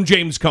from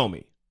James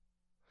Comey?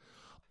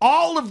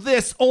 All of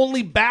this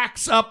only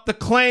backs up the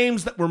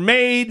claims that were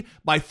made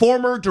by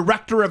former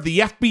director of the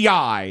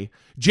FBI,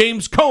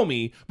 James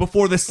Comey,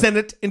 before the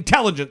Senate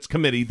Intelligence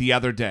Committee the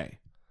other day.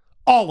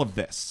 All of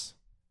this.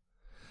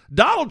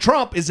 Donald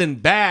Trump is in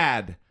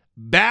bad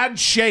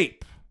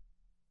shape.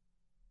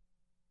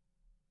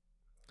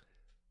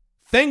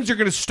 Things are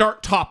going to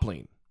start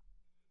toppling.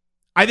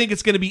 I think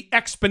it's going to be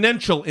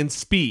exponential in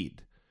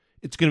speed.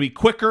 It's going to be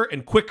quicker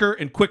and quicker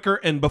and quicker,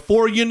 and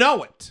before you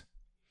know it,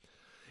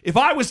 if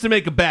I was to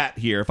make a bet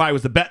here, if I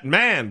was the betting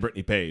man,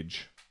 Brittany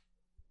Page,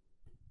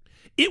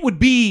 it would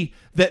be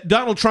that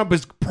Donald Trump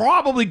is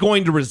probably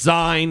going to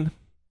resign.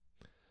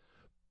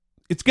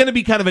 It's going to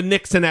be kind of a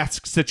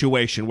Nixon-esque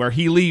situation where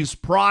he leaves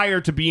prior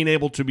to being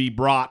able to be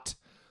brought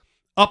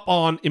up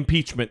on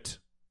impeachment,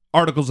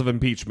 articles of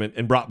impeachment,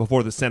 and brought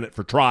before the Senate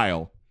for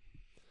trial.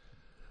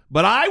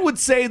 But I would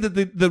say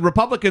that the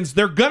Republicans,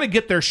 they're going to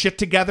get their shit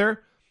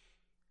together,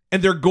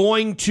 and they're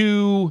going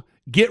to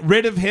get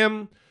rid of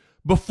him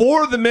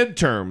before the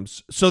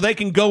midterms so they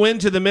can go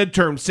into the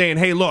midterms saying,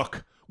 hey,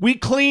 look, we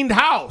cleaned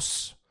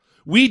house.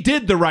 We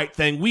did the right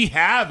thing. We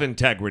have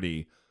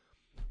integrity.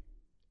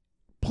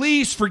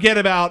 Please forget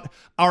about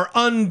our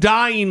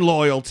undying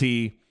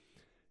loyalty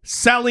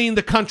selling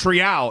the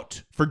country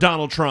out for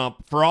Donald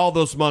Trump for all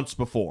those months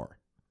before.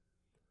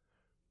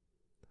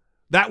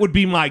 That would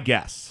be my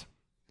guess.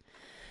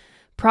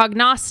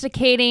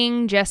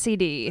 Prognosticating Jesse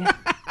D.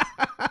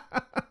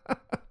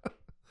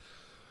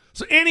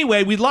 So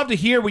anyway, we'd love to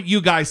hear what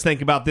you guys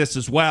think about this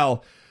as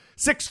well.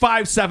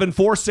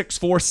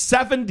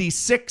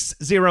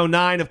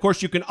 657-464-7609. Of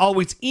course, you can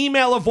always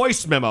email a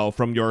voice memo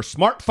from your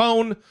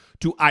smartphone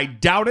to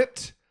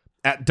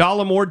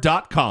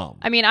idoubt@dollemore.com.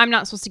 I mean, I'm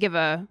not supposed to give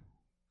a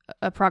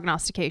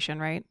prognostication,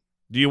 right?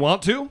 Do you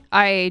want to?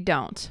 I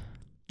don't.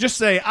 Just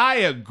say, I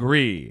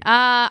agree.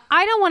 I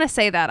don't want to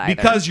say that either.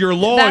 Because you're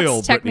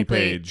loyal, Brittany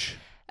Page.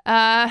 Can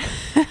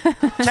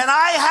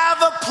I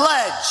have a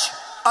pledge,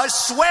 a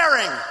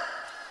swearing?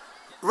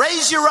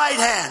 Raise your right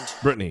hand.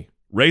 Brittany,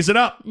 raise it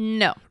up.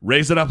 No.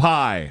 Raise it up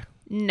high.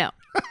 No.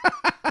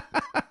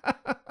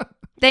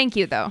 Thank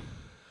you, though.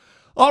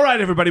 All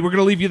right, everybody, we're going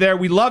to leave you there.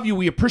 We love you.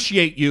 We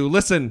appreciate you.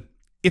 Listen,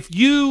 if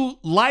you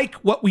like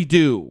what we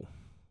do,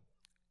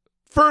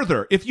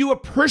 further, if you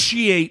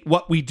appreciate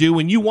what we do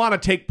and you want to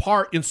take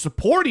part in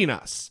supporting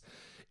us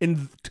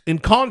in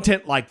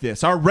content like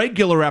this, our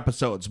regular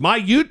episodes, my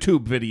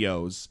YouTube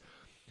videos,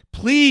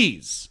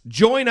 please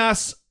join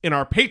us in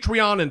our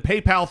Patreon and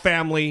PayPal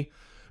family.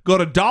 Go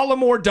to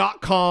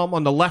dollemore.com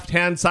on the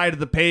left-hand side of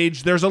the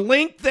page. There's a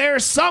link there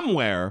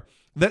somewhere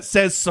that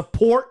says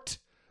support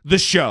the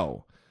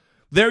show.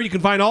 There you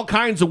can find all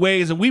kinds of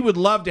ways, and we would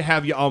love to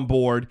have you on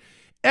board.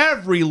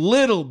 Every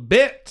little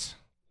bit,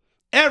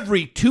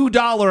 every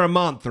 $2 a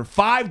month or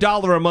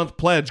 $5 a month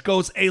pledge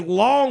goes a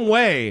long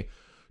way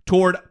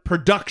toward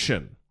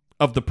production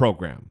of the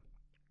program.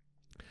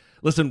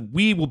 Listen,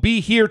 we will be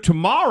here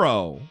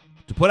tomorrow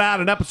to put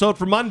out an episode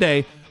for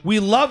Monday. We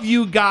love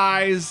you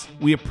guys.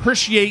 We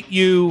appreciate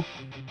you.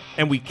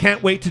 And we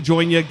can't wait to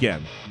join you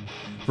again.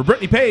 For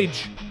Brittany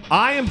Page,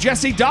 I am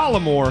Jesse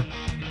Dollemore.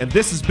 And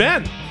this has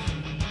been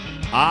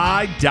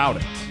I Doubt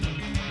It.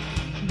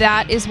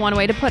 That is one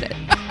way to put it.